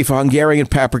recipe for Hungarian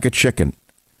paprika chicken.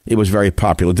 It was very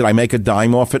popular. Did I make a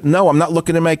dime off it? No, I'm not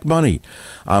looking to make money.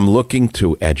 I'm looking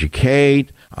to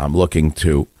educate. I'm looking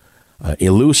to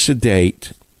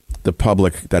elucidate the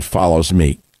public that follows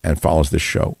me and follows this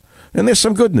show. And there's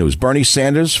some good news. Bernie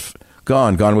Sanders,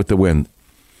 gone with the wind.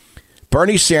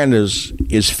 Bernie Sanders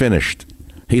is finished.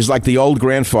 He's like the old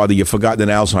grandfather you forgot in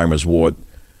Alzheimer's ward.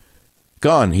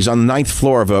 Gone. He's on the 9th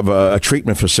floor of a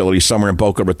treatment facility somewhere in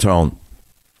Boca Raton.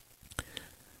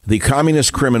 The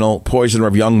communist criminal, poisoner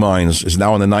of young minds, is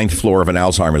now on the 9th floor of an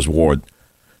Alzheimer's ward,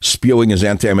 spewing his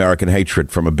anti-American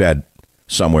hatred from a bed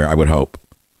somewhere, I would hope.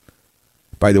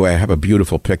 By the way, I have a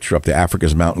beautiful picture up there.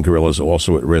 Africa's mountain gorillas are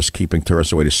also at risk, keeping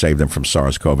tourists away to save them from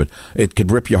SARS-CoV. It could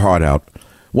rip your heart out.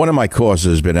 One of my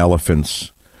causes has been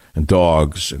elephants and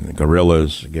dogs and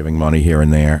gorillas giving money here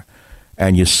and there.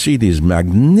 And you see these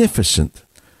magnificent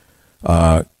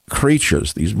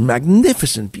creatures, these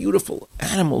magnificent, beautiful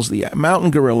animals, the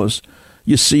mountain gorillas.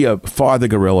 You see a father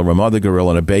gorilla, a mother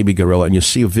gorilla, and a baby gorilla, and you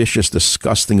see a vicious,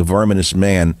 disgusting, verminous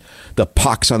man, the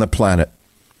pox on the planet,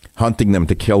 hunting them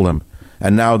to kill them.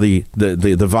 And now the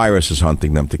virus is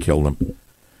hunting them to kill them.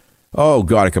 Oh,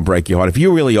 God, it can break your heart. If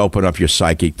you really open up your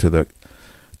psyche to the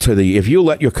if you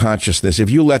let your consciousness, if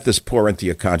you let this pour into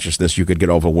your consciousness, you could get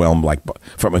overwhelmed like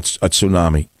from a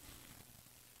tsunami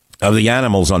of the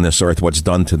animals on this earth, what's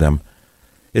done to them,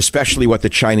 especially what the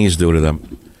Chinese do to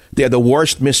them. They're the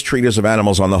worst mistreaters of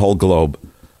animals on the whole globe.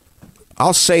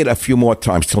 I'll say it a few more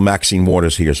times till Maxine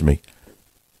Waters hears me.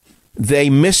 They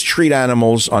mistreat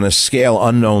animals on a scale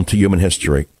unknown to human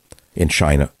history in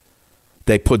China.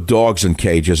 They put dogs in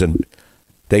cages and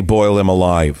they boil them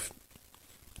alive.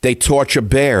 They torture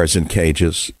bears in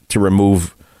cages to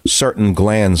remove certain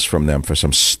glands from them for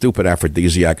some stupid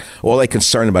aphrodisiac. All they're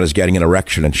concerned about is getting an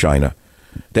erection in China.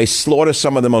 They slaughter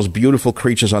some of the most beautiful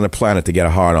creatures on the planet to get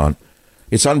a hard on.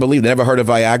 It's unbelievable. Never heard of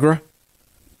Viagra?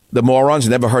 The morons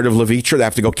never heard of Levitra? They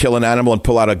have to go kill an animal and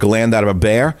pull out a gland out of a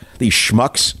bear? These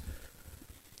schmucks.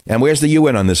 And where's the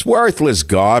UN on this? Worthless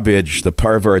garbage. The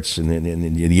perverts in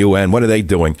the UN. What are they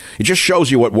doing? It just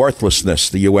shows you what worthlessness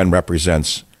the UN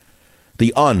represents.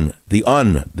 The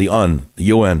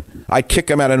UN. I'd kick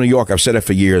them out of New York. I've said it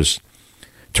for years.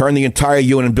 Turn the entire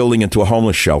UN building into a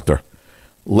homeless shelter.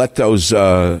 Let those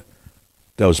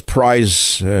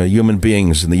prize human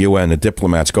beings in the UN, the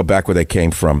diplomats, go back where they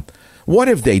came from. What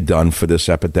have they done for this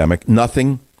epidemic?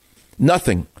 Nothing.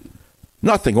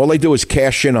 All they do is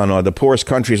cash in on the poorest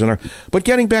countries on earth. But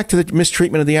getting back to the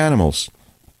mistreatment of the animals.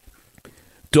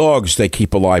 Dogs they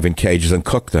keep alive in cages and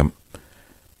cook them.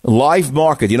 Live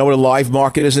market. You know what a live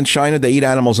market is in China? They eat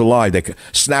animals alive. They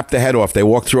snap the head off. They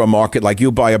walk through a market like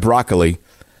you buy a broccoli.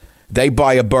 They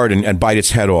buy a bird and bite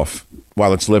its head off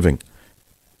while it's living.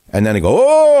 And then they go,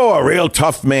 oh, a real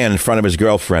tough man in front of his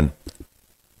girlfriend.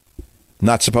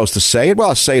 Not supposed to say it? Well,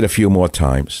 I'll say it a few more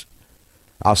times.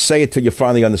 I'll say it till you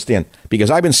finally understand.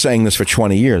 Because I've been saying this for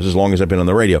 20 years, as long as I've been on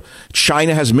the radio.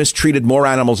 China has mistreated more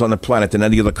animals on the planet than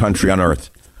any other country on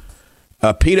earth.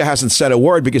 Peter hasn't said a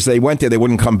word because they went there, they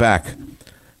wouldn't come back.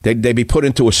 They'd be put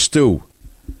into a stew.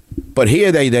 But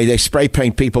here they spray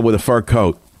paint people with a fur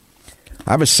coat.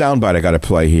 I have a soundbite I got to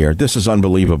play here. This is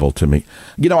unbelievable to me.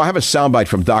 You know, I have a soundbite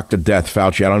from Dr. Death,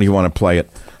 Fauci. I don't even want to play it.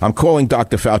 I'm calling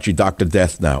Dr. Fauci Dr.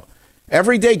 Death now.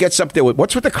 Every day gets up there with,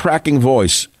 what's with the cracking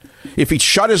voice? If he'd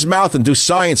shut his mouth and do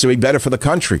science, it would be better for the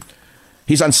country.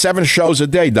 He's on 7 shows a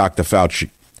day, Dr. Fauci.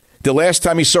 The last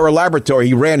time he saw a laboratory,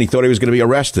 he ran. He thought he was going to be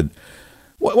arrested.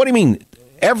 What do you mean?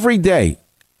 Every day,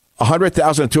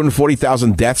 100,000 to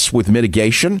 240,000 deaths with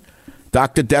mitigation?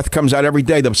 Dr. Death comes out every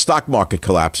day. The stock market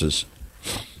collapses.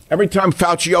 Every time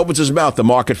Fauci opens his mouth, the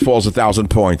market falls 1,000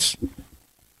 points.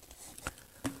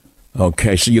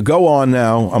 Okay, so you go on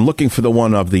now. I'm looking for the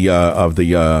one of the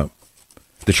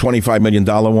 $25 million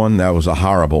one. That was a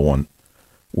horrible one,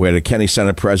 where the Kennedy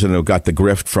Senate president who got the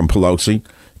grift from Pelosi,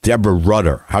 Deborah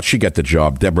Rutter. How'd she get the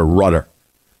job? Deborah Rutter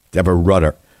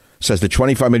says the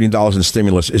 $25 million in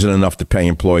stimulus isn't enough to pay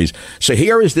employees. So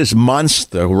here is this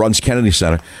monster who runs Kennedy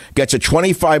Center, gets a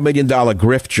 $25 million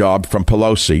grift job from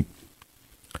Pelosi,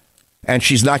 and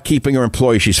she's not keeping her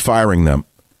employees. She's firing them.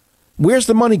 Where's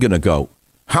the money going to go?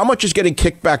 How much is getting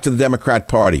kicked back to the Democrat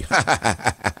Party?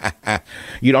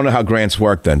 You don't know how grants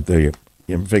work then, do you?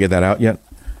 You haven't figured that out yet?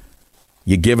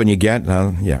 You give and you get?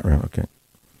 Yeah, okay.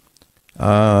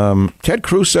 Ted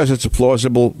Cruz says it's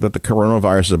plausible that the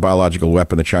coronavirus is a biological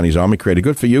weapon the Chinese army created.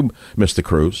 Good for you, Mr.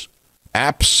 Cruz.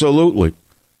 Absolutely.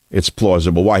 It's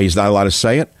plausible. Why, he's not allowed to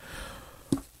say it?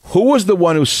 Who was the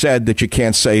one who said that you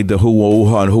can't say the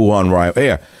Wuhan riot?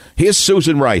 Here, here's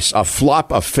Susan Rice, a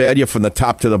flop, a failure from the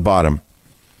top to the bottom.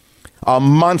 A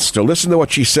monster. Listen to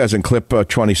what she says in clip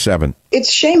 27.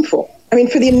 It's shameful. I mean,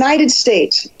 for the United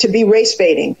States to be race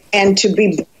baiting and to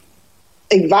be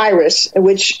a virus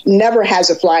which never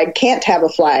has a flag, can't have a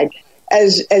flag,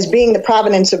 as being the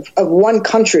provenance of one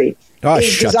country,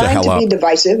 is designed to be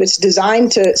divisive. It's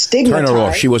designed to stigmatize. Turn her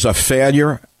off. She was a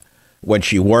failure when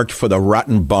she worked for the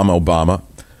rotten bum Obama.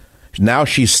 Now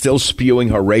she's still spewing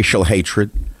her racial hatred,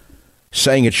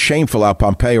 saying it's shameful how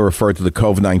Pompeo referred to the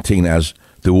COVID-19 as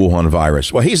the Wuhan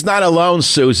virus. Well, he's not alone,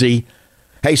 Susie.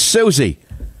 Hey, Susie,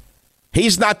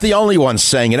 he's not the only one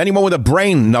saying it. Anyone with a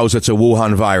brain knows it's a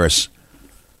Wuhan virus.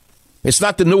 It's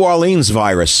not the New Orleans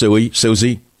virus,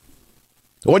 Susie.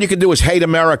 All you can do is hate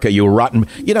America, you rotten.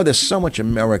 You know, there's so much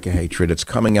America hatred. It's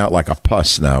coming out like a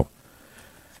pus now.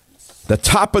 The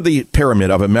top of the pyramid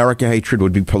of America hatred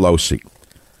would be Pelosi.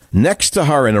 Next to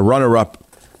her and a runner-up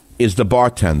is the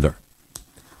bartender.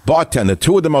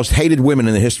 Two of the most hated women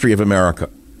in the history of America.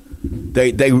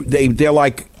 They're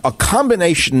like a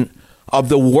combination of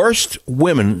the worst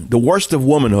women, the worst of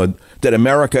womanhood that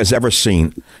America has ever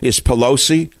seen is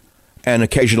Pelosi and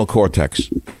Occasional Cortex.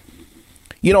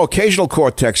 You know, Occasional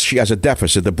Cortex, she has a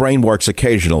deficit. The brain works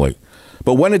occasionally.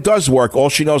 But when it does work, all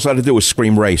she knows how to do is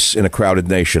scream race in a crowded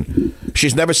nation.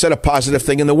 She's never said a positive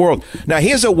thing in the world. Now,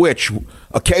 here's a witch,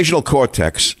 Occasional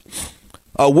Cortex.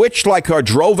 A witch like her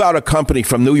drove out a company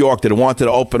from New York that wanted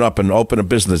to open a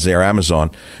business there, Amazon.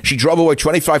 She drove away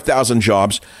 25,000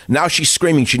 jobs. Now she's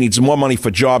screaming she needs more money for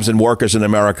jobs and workers in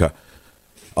America.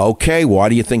 Okay, why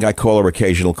do you think I call her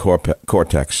Occasional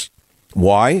Cortex?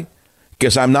 Why?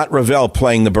 Because I'm not Ravel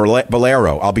playing the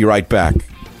bolero. I'll be right back.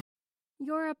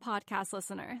 You're a podcast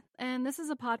listener, and this is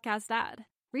a podcast ad.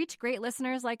 Reach great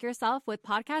listeners like yourself with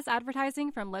podcast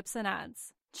advertising from Libsyn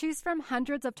Ads. Choose from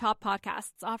hundreds of top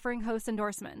podcasts offering host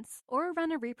endorsements, or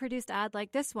run a reproduced ad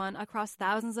like this one across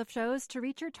thousands of shows to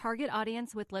reach your target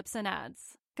audience with Libsyn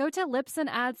Ads. Go to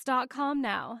libsynads.com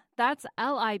now. That's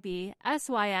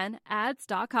LIBSYN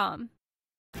ads.com.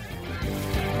 The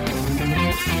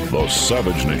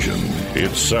Savage Nation.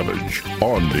 It's Savage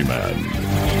on Demand.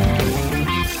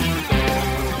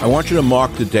 I want you to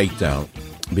mark the date down,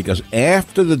 because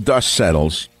after the dust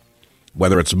settles,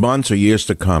 whether it's months or years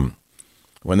to come,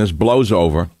 when this blows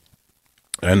over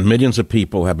and millions of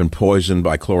people have been poisoned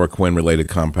by chloroquine-related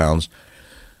compounds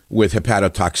with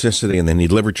hepatotoxicity and they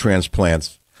need liver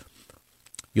transplants,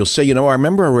 you'll say, I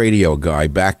remember a radio guy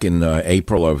back in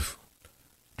April of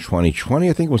 2020,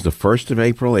 I think it was the 1st of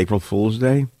April Fool's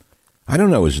Day. I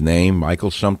don't know his name,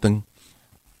 Michael something.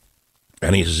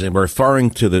 And he's referring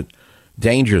to the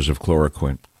dangers of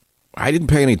chloroquine. I didn't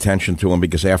pay any attention to him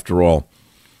because, after all,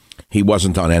 he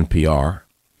wasn't on NPR.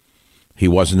 He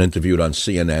wasn't interviewed on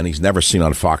CNN. He's never seen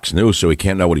on Fox News, so he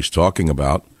can't know what he's talking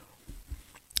about.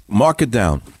 Mark it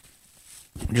down.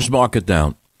 Just mark it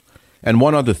down. And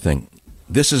one other thing.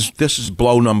 This is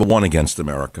blow number one against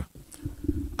America.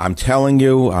 I'm telling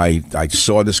you, I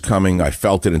saw this coming. I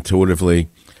felt it intuitively.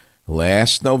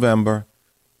 Last November,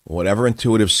 whatever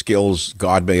intuitive skills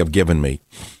God may have given me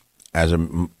as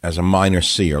a minor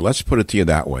seer, let's put it to you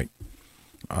that way.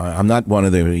 I'm not one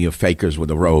of the fakers with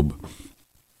a robe.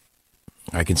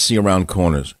 I can see around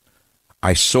corners.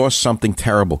 I saw something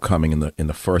terrible coming in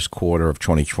the first quarter of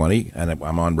 2020, and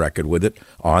I'm on record with it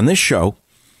on this show.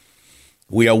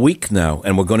 We are weak now,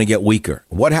 and we're going to get weaker.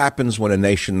 What happens when a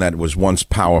nation that was once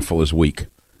powerful is weak?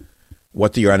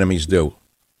 What do your enemies do?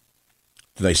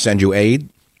 Do they send you aid?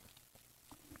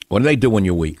 What do they do when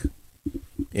you're weak?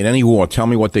 In any war, tell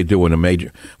me what they do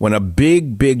when a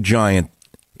big giant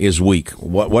is weak.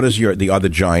 What does the other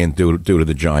giant do to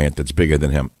the giant that's bigger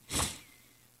than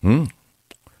him?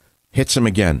 Hits him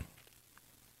again.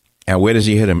 And where does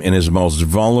he hit him? In his most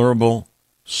vulnerable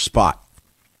spot.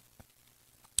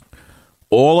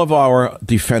 All of our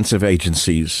defensive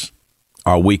agencies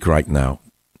are weak right now.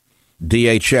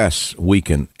 DHS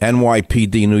weakened.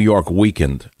 NYPD New York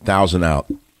weakened. 1,000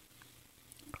 out.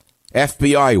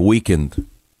 FBI weakened.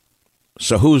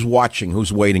 So who's watching?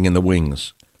 Who's waiting in the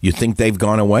wings? You think they've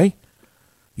gone away?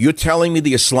 You're telling me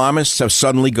the Islamists have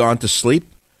suddenly gone to sleep?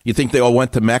 You think they all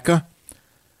went to Mecca?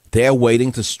 They're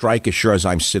waiting to strike as sure as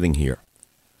I'm sitting here.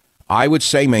 I would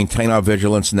say maintain our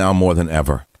vigilance now more than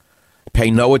ever. Pay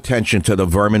no attention to the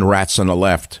vermin rats on the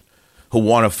left who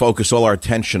want to focus all our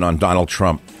attention on Donald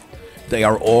Trump. They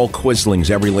are all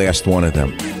quislings, every last one of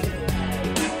them.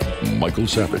 Michael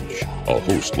Savage, a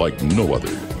host like no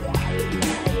other.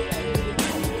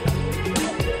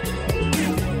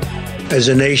 As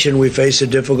a nation, we face a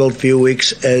difficult few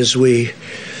weeks as we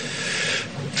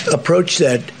approach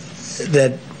that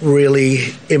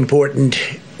really important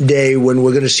day when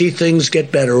we're going to see things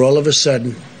get better all of a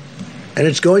sudden. And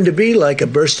it's going to be like a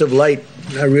burst of light,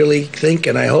 I really think,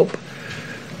 and I hope.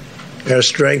 Our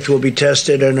strength will be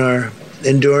tested and our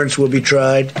endurance will be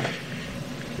tried.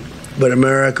 But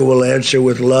America will answer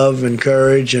with love and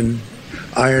courage and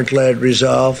ironclad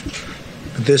resolve.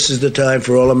 This is the time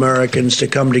for all Americans to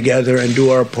come together and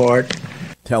do our part.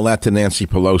 Tell that to Nancy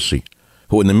Pelosi,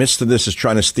 who in the midst of this is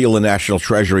trying to steal the national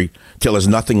treasury till there's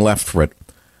nothing left for it.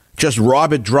 Just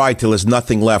rob it dry till there's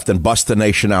nothing left and bust the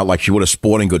nation out like she would a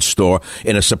sporting goods store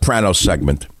in a Sopranos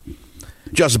segment.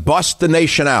 Just bust the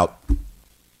nation out.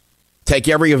 Take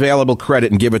every available credit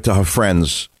and give it to her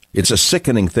friends. It's a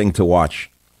sickening thing to watch.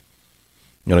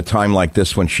 In a time like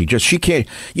this when she can't,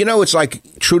 it's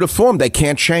like true to form. They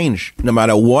can't change. No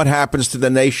matter what happens to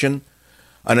the nation,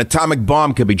 an atomic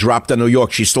bomb could be dropped on New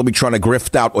York. She'll still be trying to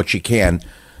grift out what she can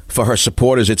for her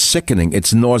supporters. It's sickening.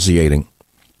 It's nauseating.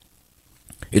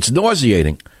 It's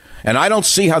nauseating. And I don't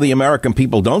see how the American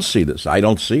people don't see this. I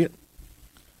don't see it.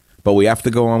 But we have to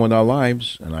go on with our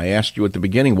lives. And I asked you at the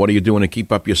beginning, what are you doing to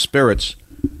keep up your spirits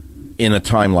in a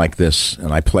time like this?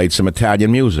 And I played some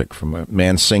Italian music from a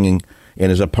man singing in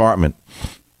his apartment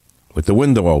with the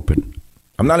window open.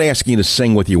 I'm not asking you to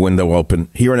sing with your window open.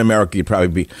 Here in America, you'd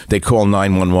probably they call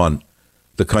 911.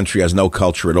 The country has no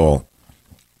culture at all.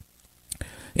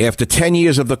 After 10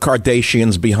 years of the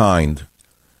Kardashians behind,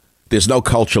 there's no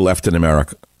culture left in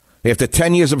America. After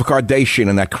 10 years of Kardashian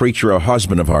and that creature, a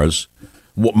husband of hers,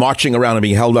 marching around and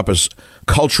being held up as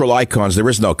cultural icons, there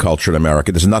is no culture in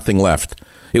America. There's nothing left.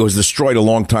 It was destroyed a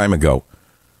long time ago.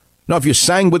 Now, if you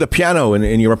sang with a piano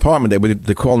in your apartment,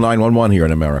 they call 911 here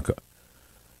in America.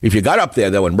 If you got up there,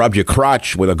 though, and rubbed your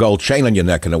crotch with a gold chain on your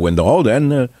neck in a window,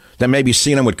 then maybe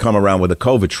CNN would come around with a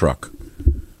COVID truck.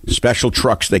 Special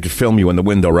trucks, they could film you in the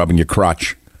window rubbing your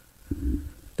crotch.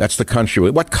 That's the country.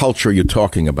 What culture are you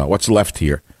talking about? What's left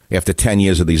here after 10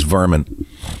 years of these vermin?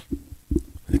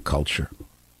 The culture.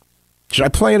 Should I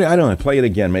play it? I don't know. Play it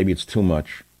again. Maybe it's too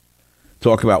much.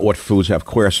 Talk about what foods have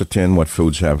quercetin, what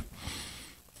foods have...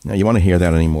 Now, you want to hear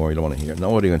that anymore? You don't want to hear it.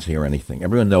 Nobody wants to hear anything.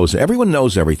 Everyone knows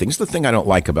everything. It's the thing I don't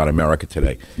like about America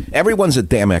today. Everyone's a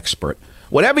damn expert.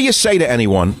 Whatever you say to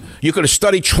anyone, you could have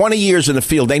studied 20 years in the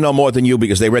field. They know more than you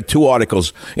because they read 2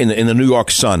 articles in the New York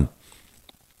Sun.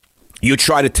 You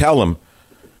try to tell them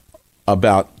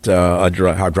about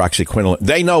hydroxyquinoline.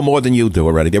 They know more than you do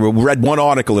already. They read 1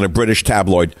 article in a British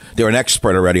tabloid. They're an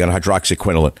expert already on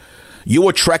hydroxyquinoline. You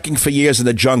were trekking for years in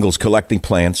the jungles collecting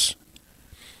plants,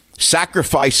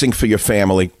 sacrificing for your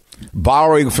family,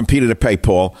 borrowing from Peter to pay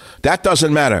Paul. That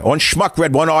doesn't matter. One schmuck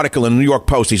read 1 article in the New York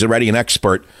Post. He's already an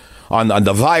expert on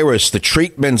the virus, the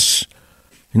treatments.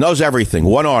 He knows everything.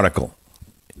 1 article.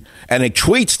 And he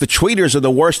tweets. The tweeters are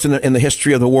the worst in the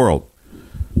history of the world.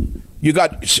 You've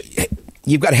got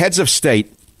heads of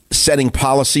state setting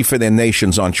policy for their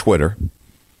nations on Twitter.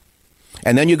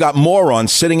 And then you got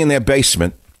morons sitting in their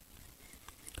basement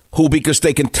who, because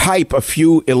they can type a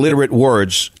few illiterate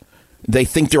words, they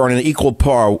think they're on an equal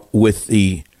par with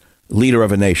the leader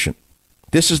of a nation.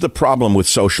 This is the problem with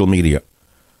social media.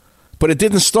 But it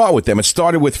didn't start with them. It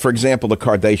started with, for example, the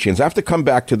Kardashians. I have to come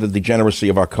back to the degeneracy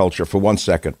of our culture for 1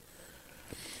 second.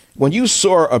 When you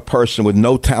saw a person with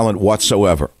no talent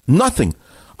whatsoever, nothing,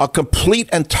 a complete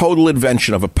and total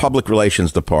invention of a public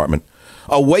relations department,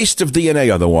 a waste of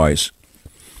DNA otherwise,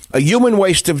 a human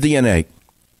waste of DNA.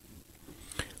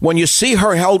 When you see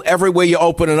her held everywhere you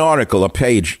open an article, a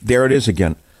page, there it is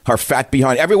again, her fat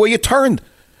behind, everywhere you turned.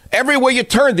 Everywhere you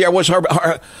turned, there was her.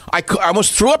 I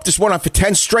almost threw up this one for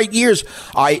 10 straight years.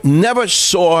 I never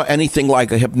saw anything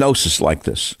like a hypnosis like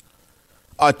this.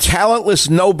 A talentless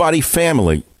nobody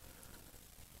family.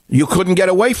 You couldn't get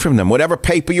away from them. Whatever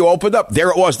paper you opened up, there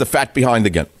it was, the fat behind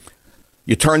again.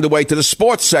 You turned away to the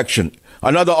sports section,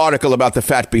 another article about the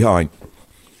fat behind.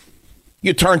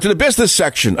 You turned to the business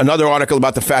section, another article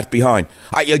about the fat behind.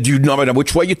 You know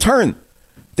which way you turn.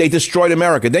 They destroyed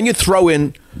America. Then you throw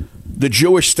in the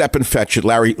Jewish Stepin Fetchit,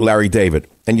 Larry David.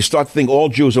 And you start to think all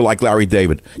Jews are like Larry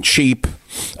David. Cheap,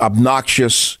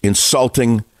 obnoxious,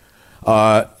 insulting.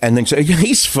 And then say,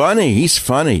 he's funny.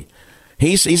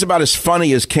 He's about as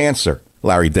funny as cancer,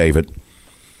 Larry David.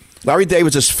 Larry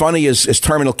David's as funny as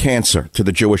terminal cancer to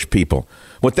the Jewish people.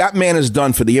 What that man has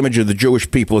done for the image of the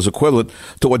Jewish people is equivalent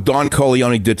to what Don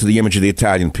Corleone did to the image of the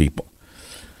Italian people.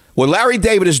 What Larry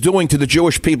David is doing to the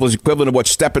Jewish people is equivalent to what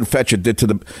Stepin Fetchit did to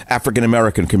the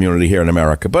African-American community here in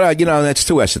America. But, that's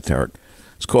too esoteric.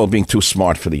 It's called being too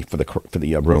smart for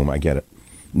the room. I get it.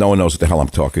 No one knows what the hell I'm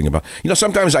talking about.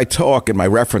 Sometimes I talk and my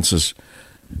references,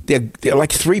 they're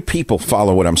like 3 people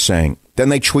follow what I'm saying. Then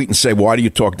they tweet and say, why do you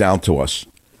talk down to us?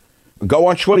 Go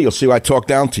on Twitter, you'll see I talk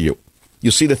down to you.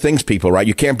 You'll see the things people write.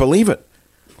 You can't believe it.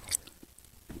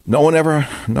 No one ever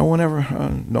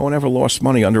lost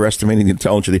money underestimating the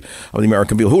intelligence of the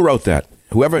American people. Who wrote that?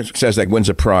 Whoever says that wins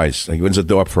a prize. He wins a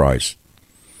door prize.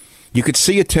 You could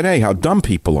see it today, how dumb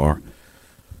people are.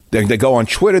 They go on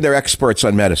Twitter, they're experts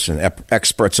on medicine,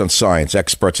 experts on science,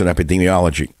 experts on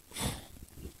epidemiology.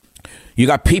 You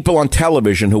got people on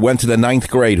television who went to the 9th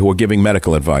grade who were giving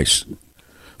medical advice.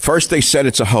 First, they said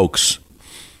it's a hoax.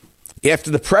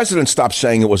 After the president stopped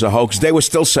saying it was a hoax, they were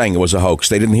still saying it was a hoax.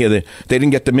 They didn't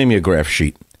get the mimeograph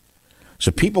sheet.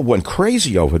 So people went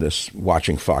crazy over this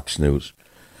watching Fox News.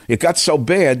 It got so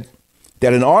bad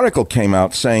that an article came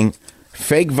out saying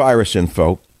fake virus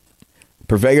info,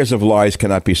 purveyors of lies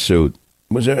cannot be sued.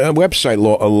 It was a website,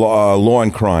 Law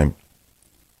and Crime.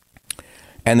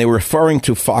 And they were referring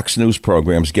to Fox News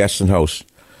programs, guests and hosts,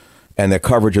 and their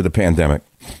coverage of the pandemic.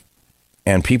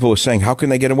 And people were saying, how can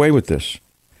they get away with this?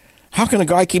 How can a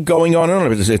guy keep going on and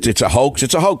on? It's a hoax,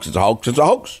 it's a hoax, it's a hoax, it's a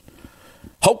hoax.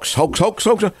 Hoax, hoax, hoax,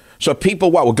 hoax. So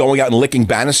people, were going out and licking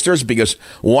banisters because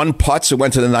one putz who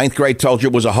went to the 9th grade told you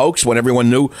it was a hoax when everyone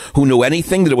who knew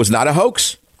anything that it was not a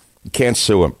hoax? You can't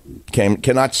sue him.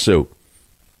 Cannot sue.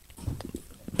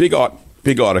 Big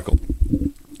article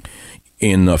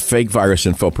in Fake Virus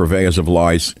Info, Purveyors of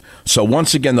Lies. So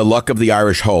once again, the luck of the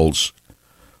Irish holds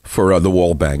for the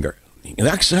wall banger.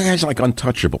 That guy's like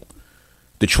untouchable.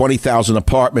 The 20,000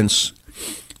 apartments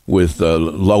with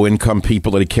low-income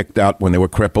people that he kicked out when they were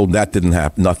crippled, that didn't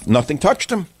happen. Nothing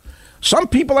touched him. Some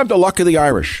people have the luck of the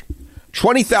Irish.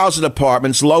 20,000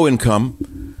 apartments, low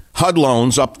income, HUD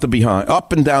loans up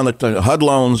and down the HUD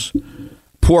loans.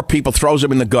 Poor people, throws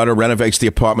them in the gutter, renovates the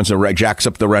apartments, and jacks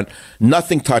up the rent.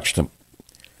 Nothing touched him.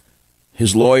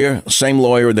 His lawyer, same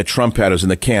lawyer that Trump had, is in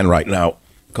the can right now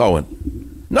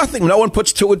Cohen? Nothing. No one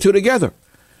puts two and two together.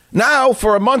 Now,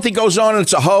 for a month, he goes on and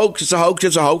it's a hoax, it's a hoax,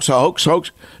 it's a hoax, a hoax,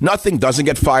 hoax. Nothing, doesn't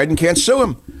get fired and can't sue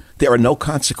him. There are no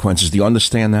consequences. Do you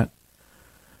understand that?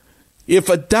 If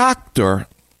a doctor,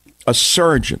 a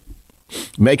surgeon,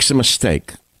 makes a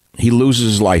mistake, he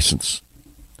loses his license.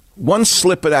 One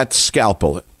slip of that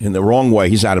scalpel in the wrong way,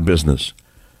 he's out of business.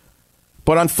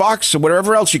 But on Fox or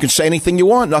whatever else, you can say anything you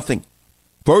want, nothing.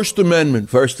 First Amendment,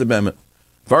 First Amendment,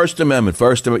 First Amendment,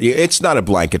 First Amendment. It's not a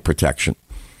blanket protection.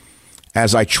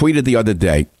 As I tweeted the other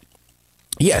day,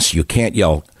 yes, you can't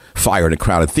yell fire in a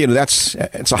crowded theater.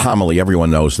 It's a homily.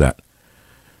 Everyone knows that.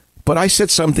 But I said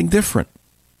something different.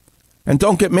 And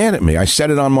don't get mad at me. I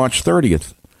said it on March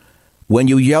 30th. When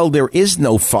you yell there is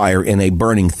no fire in a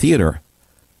burning theater,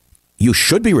 you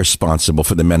should be responsible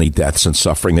for the many deaths and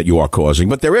suffering that you are causing.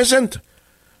 But there isn't.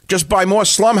 Just buy more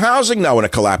slum housing now in a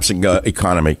collapsing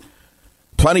economy.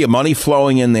 Plenty of money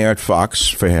flowing in there at Fox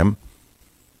for him.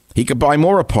 He could buy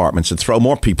more apartments and throw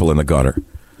more people in the gutter.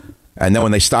 And then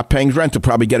when they stop paying rent, they'll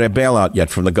probably get a bailout yet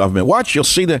from the government. Watch, you'll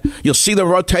see the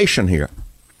rotation here.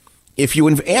 If you,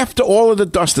 after all of the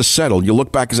dust is settled, you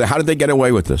look back and say, how did they get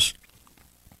away with this?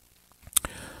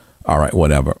 All right,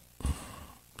 whatever.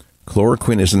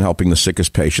 Chloroquine isn't helping the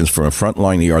sickest patients from a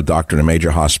frontline ER doctor in a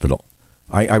major hospital.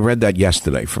 I read that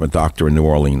yesterday from a doctor in New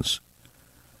Orleans.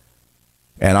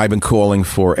 And I've been calling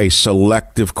for a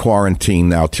selective quarantine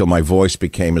now till my voice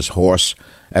became as hoarse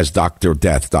as Dr.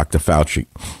 Death, Dr. Fauci.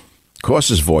 Of course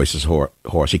his voice is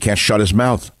hoarse. He can't shut his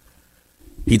mouth.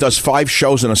 He does 5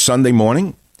 shows on a Sunday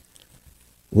morning.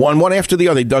 One after the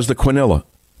other. He does the quinilla.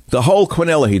 The whole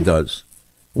quinilla he does.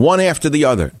 One after the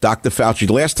other. Dr. Fauci.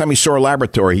 The last time he saw a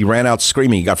laboratory, he ran out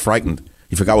screaming. He got frightened.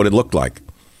 He forgot what it looked like.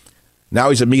 Now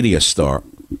he's a media star.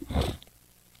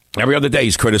 Every other day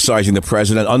he's criticizing the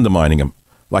president, undermining him.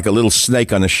 Like a little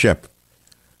snake on a ship.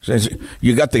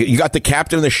 You got the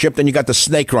captain of the ship, then you got the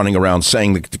snake running around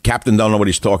saying the captain don't know what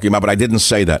he's talking about, but I didn't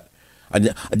say that. I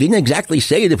didn't exactly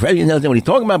say the president doesn't know what he's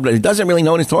talking about, but he doesn't really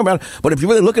know what he's talking about. But if you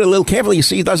really look at it a little carefully, you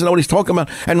see he doesn't know what he's talking about.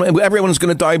 And everyone's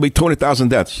going to die by 200,000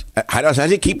 deaths. How does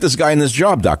he keep this guy in this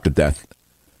job, Dr. Death?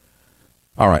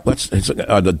 All right,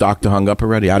 the doctor hung up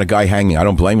already. I had a guy hanging. I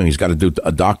don't blame him. He's got to do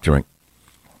a doctoring.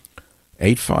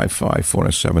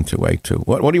 855-407-2882.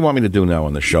 What do you want me to do now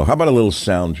on the show? How about a little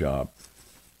sound job?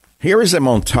 Here is a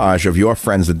montage of your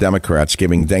friends, the Democrats,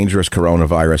 giving dangerous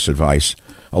coronavirus advice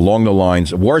along the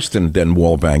lines worse than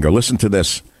Wallbanger. Listen to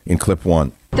this in clip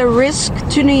 1. The risk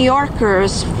to New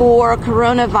Yorkers for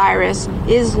coronavirus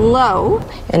is low,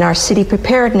 and our city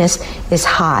preparedness is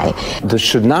high. This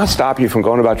should not stop you from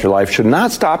going about your life, should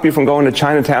not stop you from going to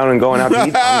Chinatown and going out to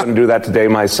eat. I'm going to do that today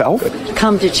myself.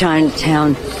 Come to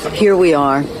Chinatown. Here we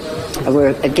are. We're,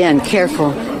 again,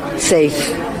 careful, safe,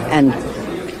 and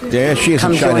there she is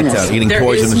in Chinatown eating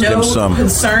poisonous dim sum. There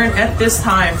is no concern at this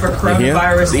time for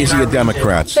coronavirus. These are the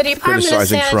Democrats. The Department of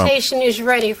Sanitation is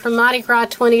ready for Mardi Gras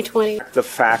 2020. The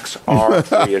facts are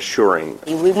reassuring.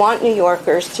 We want New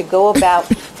Yorkers to go about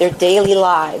their daily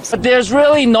lives. But there's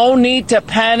really no need to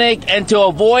panic and to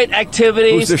avoid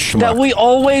activities that we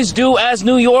always do as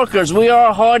New Yorkers. We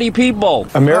are hardy people.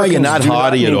 Americans you're not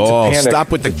hardy at all.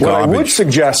 Stop with the garbage. What I would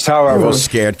suggest, however, is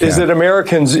that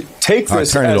Americans take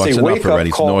this as a wake-up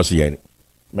call.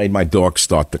 Made my dog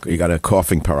start. He got a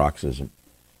coughing paroxysm.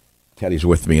 Teddy's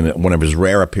with me in one of his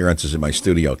rare appearances in my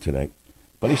studio today.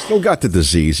 But he's still got the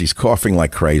disease. He's coughing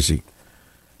like crazy.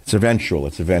 It's eventual.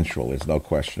 There's no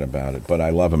question about it. But I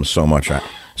love him so much.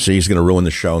 See, he's going to ruin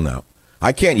the show now.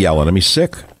 I can't yell at him. He's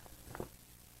sick.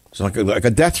 It's like a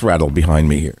death rattle behind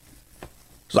me here.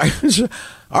 It's like,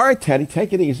 all right, Teddy,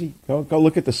 take it easy. Go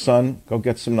look at the sun. Go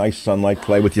get some nice sunlight.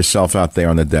 Play with yourself out there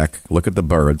on the deck. Look at the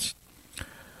birds.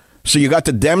 So you got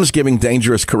the Dems giving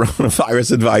dangerous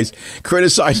coronavirus advice,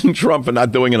 criticizing Trump for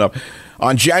not doing enough.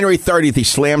 On January 30th, he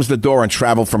slams the door and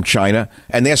traveled from China,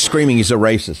 and they're screaming he's a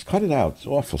racist. Cut it out. It's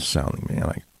awful sounding, man.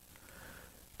 Like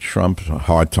Trump,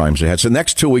 hard times ahead. So the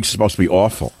next 2 weeks is supposed to be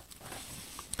awful.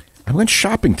 I went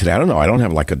shopping today. I don't know. I don't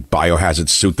have like a biohazard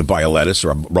suit to buy a lettuce or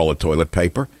a roll of toilet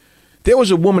paper. There was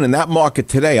a woman in that market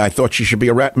today. I thought she should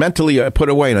be mentally put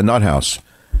away in a nut house.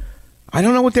 I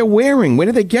don't know what they're wearing. Where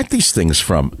do they get these things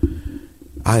from?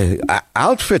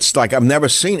 Outfits like I've never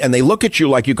seen, and they look at you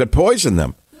like you could poison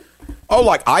them. Oh,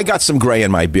 like I got some gray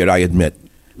in my beard, I admit.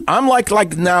 I'm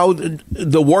like now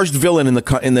the worst villain in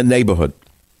the neighborhood.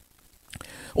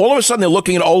 All of a sudden, they're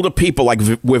looking at older people like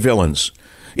we're villains.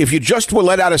 If you just were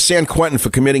let out of San Quentin for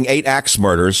committing 8 axe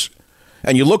murders,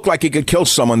 and you look like you could kill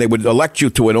someone, they would elect you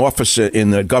to an office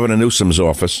in Governor Newsom's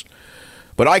office.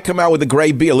 But I come out with a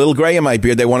gray beard, a little gray in my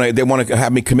beard. They want to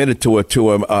have me committed to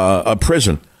a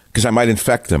prison because I might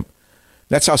infect them.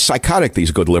 That's how psychotic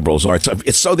these good liberals are.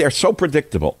 They're so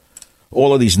predictable.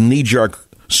 All of these knee-jerk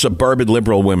suburban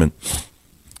liberal women.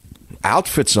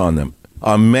 Outfits on them.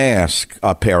 A mask,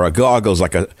 a pair of goggles,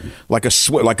 like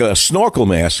a snorkel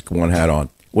mask one had on,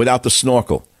 without the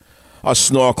snorkel. A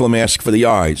snorkel mask for the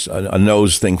eyes, a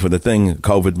nose thing for the thing,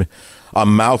 COVID, a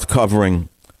mouth covering,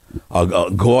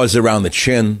 a gauze around the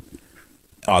chin,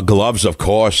 gloves, of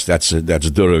course. That's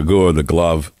de rigueur, the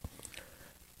glove.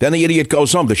 Then the idiot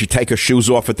goes home. Does she take her shoes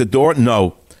off at the door?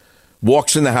 No.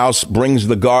 Walks in the house, brings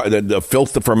the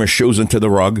filth from her shoes into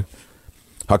the rug.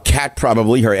 Her cat,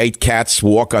 probably, her 8 cats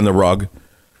walk on the rug.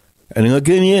 And he'll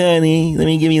give you, honey, let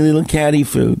me give you a little catty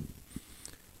food.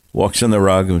 Walks in the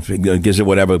rug and gives it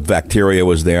whatever bacteria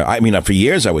was there. I mean, for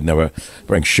years I would never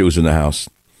bring shoes in the house.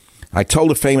 I told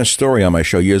a famous story on my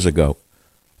show years ago.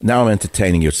 Now I'm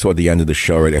entertaining you. It's toward the end of the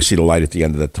show already. I see the light at the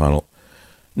end of the tunnel.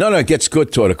 No, it gets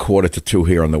good toward 1:45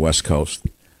 here on the West Coast.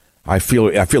 I feel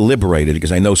liberated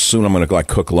because I know soon I'm going to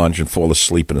cook lunch and fall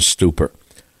asleep in a stupor.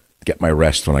 Get my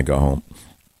rest when I go home.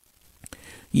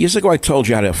 Years ago, I told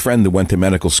you I had a friend who went to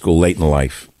medical school late in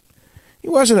life. He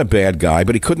wasn't a bad guy,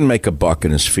 but he couldn't make a buck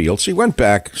in his field. So he went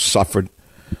back, suffered,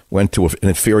 went to an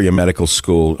inferior medical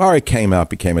school. All right, came out,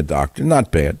 became a doctor.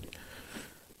 Not bad.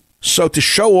 So to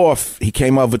show off, he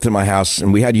came over to my house,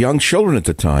 and we had young children at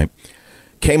the time.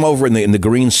 Came over in the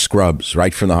green scrubs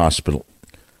right from the hospital.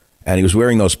 And he was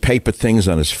wearing those paper things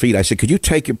on his feet. I said, could you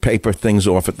take your paper things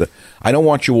off I don't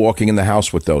want you walking in the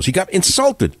house with those. He got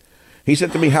insulted. He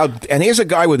said to me, and here's a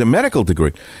guy with a medical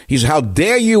degree. He said, how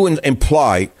dare you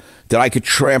imply that I could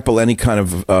trample any kind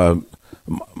of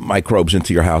microbes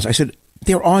into your house? I said,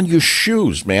 they're on your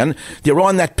shoes, man. They're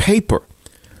on that paper.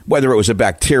 Whether it was a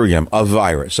bacterium, a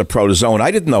virus, a protozoan, I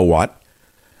didn't know what.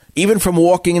 Even from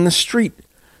walking in the street.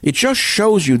 It just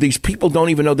shows you these people don't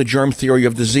even know the germ theory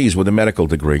of disease with a medical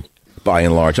degree, by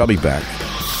and large. I'll be back.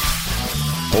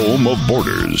 Home of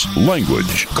borders,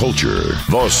 language, culture,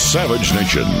 the Savage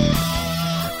Nation.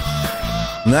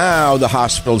 Now the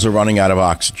hospitals are running out of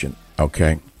oxygen,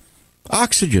 okay?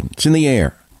 Oxygen, it's in the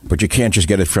air. But you can't just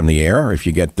get it from the air. If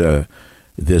you get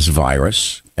this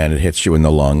virus and it hits you in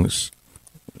the lungs,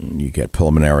 you get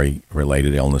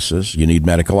pulmonary-related illnesses, you need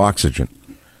medical oxygen.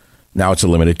 Now it's a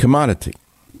limited commodity.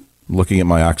 Looking at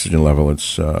my oxygen level,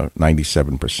 it's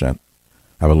 97%.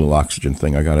 I have a little oxygen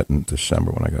thing. I got it in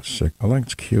December when I got sick. I think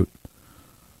it's cute.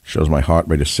 Shows my heart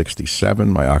rate is 67.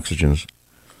 My oxygen's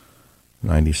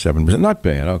 97%. Not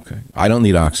bad. Okay. I don't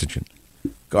need oxygen.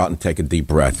 Go out and take a deep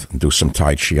breath and do some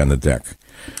Tai Chi on the deck.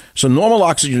 So normal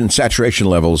oxygen saturation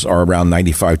levels are around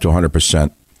 95 to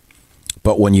 100%.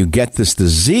 But when you get this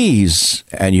disease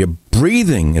and your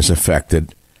breathing is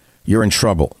affected, you're in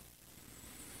trouble.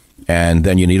 And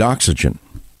then you need oxygen.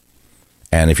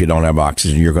 And if you don't have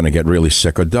oxygen, you're going to get really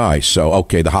sick or die. So,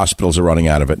 okay, the hospitals are running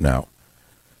out of it now.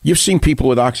 You've seen people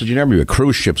with oxygen everywhere.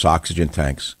 Cruise ships, oxygen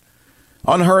tanks.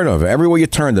 Unheard of. Everywhere you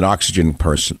turn, an oxygen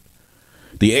person.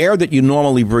 The air that you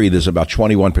normally breathe is about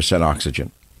 21%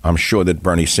 oxygen. I'm sure that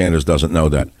Bernie Sanders doesn't know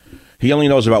that. He only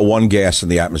knows about one gas in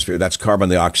the atmosphere. That's carbon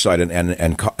dioxide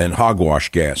and hogwash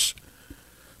gas.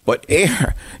 But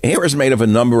air is made of a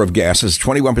number of gases.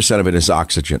 21% of it is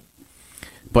oxygen.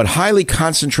 But highly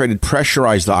concentrated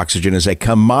pressurized oxygen is a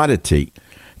commodity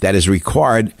that is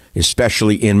required,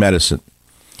 especially in medicine.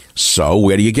 So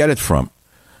where do you get it from?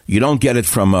 You don't get it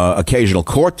from occasional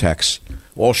Cortex.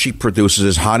 All she produces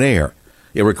is hot air.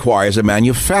 It requires a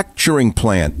manufacturing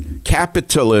plant.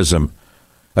 Capitalism.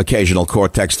 Occasional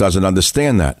Cortex doesn't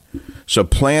understand that. So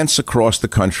plants across the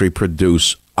country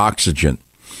produce oxygen.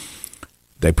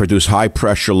 They produce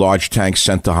high-pressure, large tanks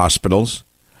sent to hospitals,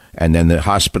 and then the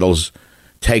hospitals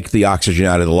take the oxygen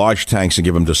out of the large tanks and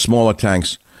give them to smaller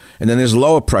tanks. And then there's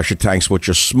lower-pressure tanks, which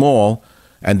are small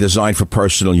and designed for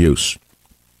personal use.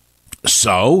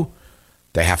 So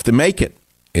they have to make it.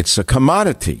 It's a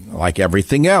commodity, like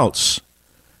everything else.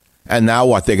 And now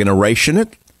what? They're going to ration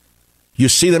it? You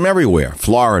see them everywhere.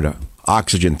 Florida,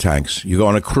 oxygen tanks. You go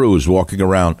on a cruise walking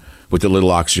around with the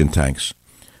little oxygen tanks.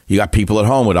 You got people at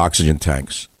home with oxygen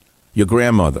tanks. Your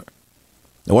grandmother.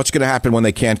 Now, what's going to happen when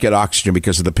they can't get oxygen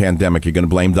because of the pandemic? You're going to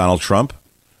blame Donald Trump?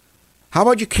 How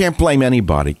about you can't blame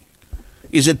anybody?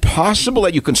 Is it possible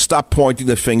that you can stop pointing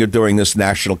the finger during this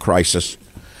national crisis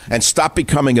and stop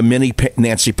becoming a mini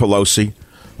Nancy Pelosi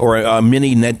or a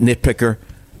mini nitpicker?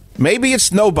 Maybe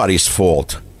it's nobody's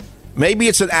fault. Maybe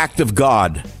it's an act of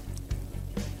God.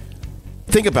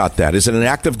 Think about that. Is it an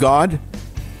act of God?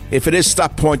 If it is,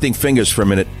 stop pointing fingers for a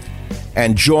minute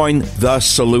and join the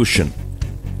solution.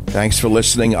 Thanks for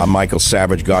listening. I'm Michael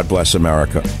Savage. God bless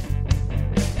America.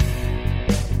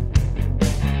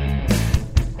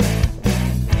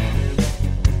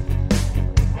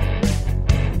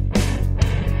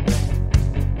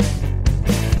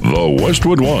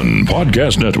 Westwood One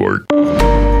Podcast Network.